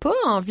n'avez pas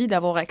envie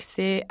d'avoir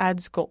accès à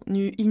du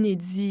contenu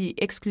inédit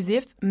et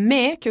exclusif,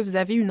 mais que vous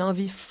avez une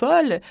envie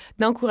folle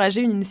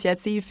d'encourager une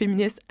initiative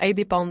féministe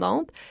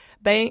indépendante,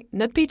 ben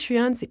notre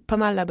Patreon, c'est pas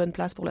mal la bonne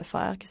place pour le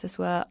faire, que ce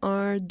soit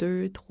 1,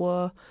 2,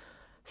 3,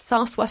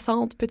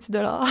 160 petits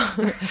dollars.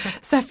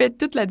 Ça fait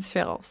toute la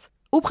différence.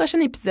 Au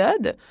prochain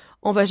épisode,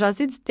 on va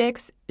jaser du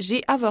texte «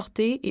 J'ai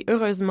avorté et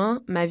heureusement,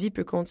 ma vie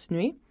peut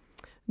continuer »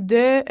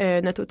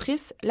 de notre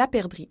autrice La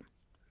Perdrix.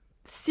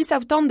 Si ça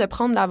vous tente de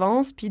prendre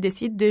l'avance puis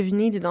d'essayer de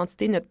deviner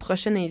l'identité de notre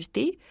prochain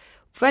invité,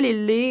 vous pouvez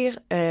aller lire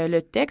le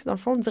texte, dans le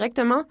fond,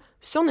 directement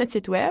sur notre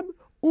site web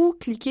ou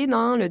cliquer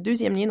dans le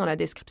deuxième lien dans la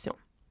description.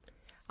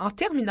 En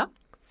terminant,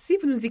 si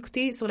vous nous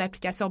écoutez sur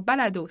l'application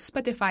Balado,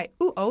 Spotify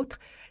ou autre,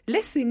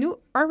 laissez-nous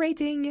un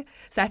rating.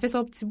 Ça a fait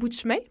son petit bout de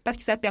chemin parce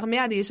que ça permet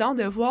à des gens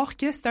de voir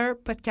que c'est un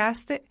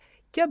podcast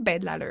qui a ben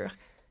de l'allure.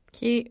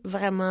 Qui est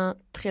vraiment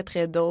très,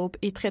 très dope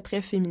et très,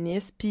 très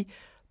féministe. Puis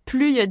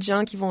plus il y a de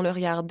gens qui vont le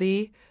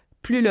regarder,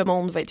 plus le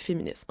monde va être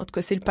féministe. En tout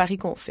cas, c'est le pari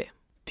qu'on fait.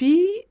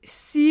 Puis,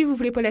 si vous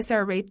voulez pas laisser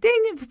un rating,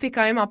 vous pouvez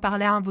quand même en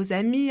parler à vos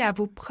amis, à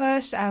vos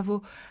proches, à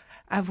vos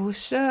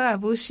chats, à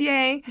vos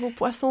chiens. Vos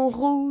poissons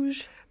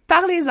rouges.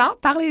 Parlez-en.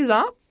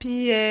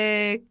 Puis,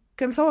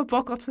 comme ça, on va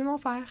pouvoir continuer d'en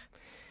faire.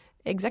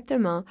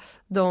 Exactement.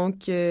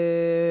 Donc,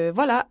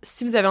 voilà.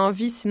 Si vous avez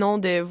envie, sinon,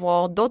 de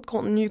voir d'autres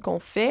contenus qu'on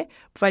fait,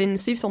 vous pouvez aller nous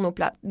suivre sur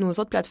nos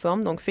autres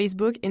plateformes, donc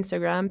Facebook,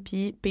 Instagram,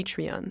 puis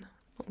Patreon.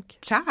 Donc,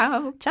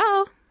 ciao!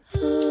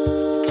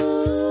 Ciao!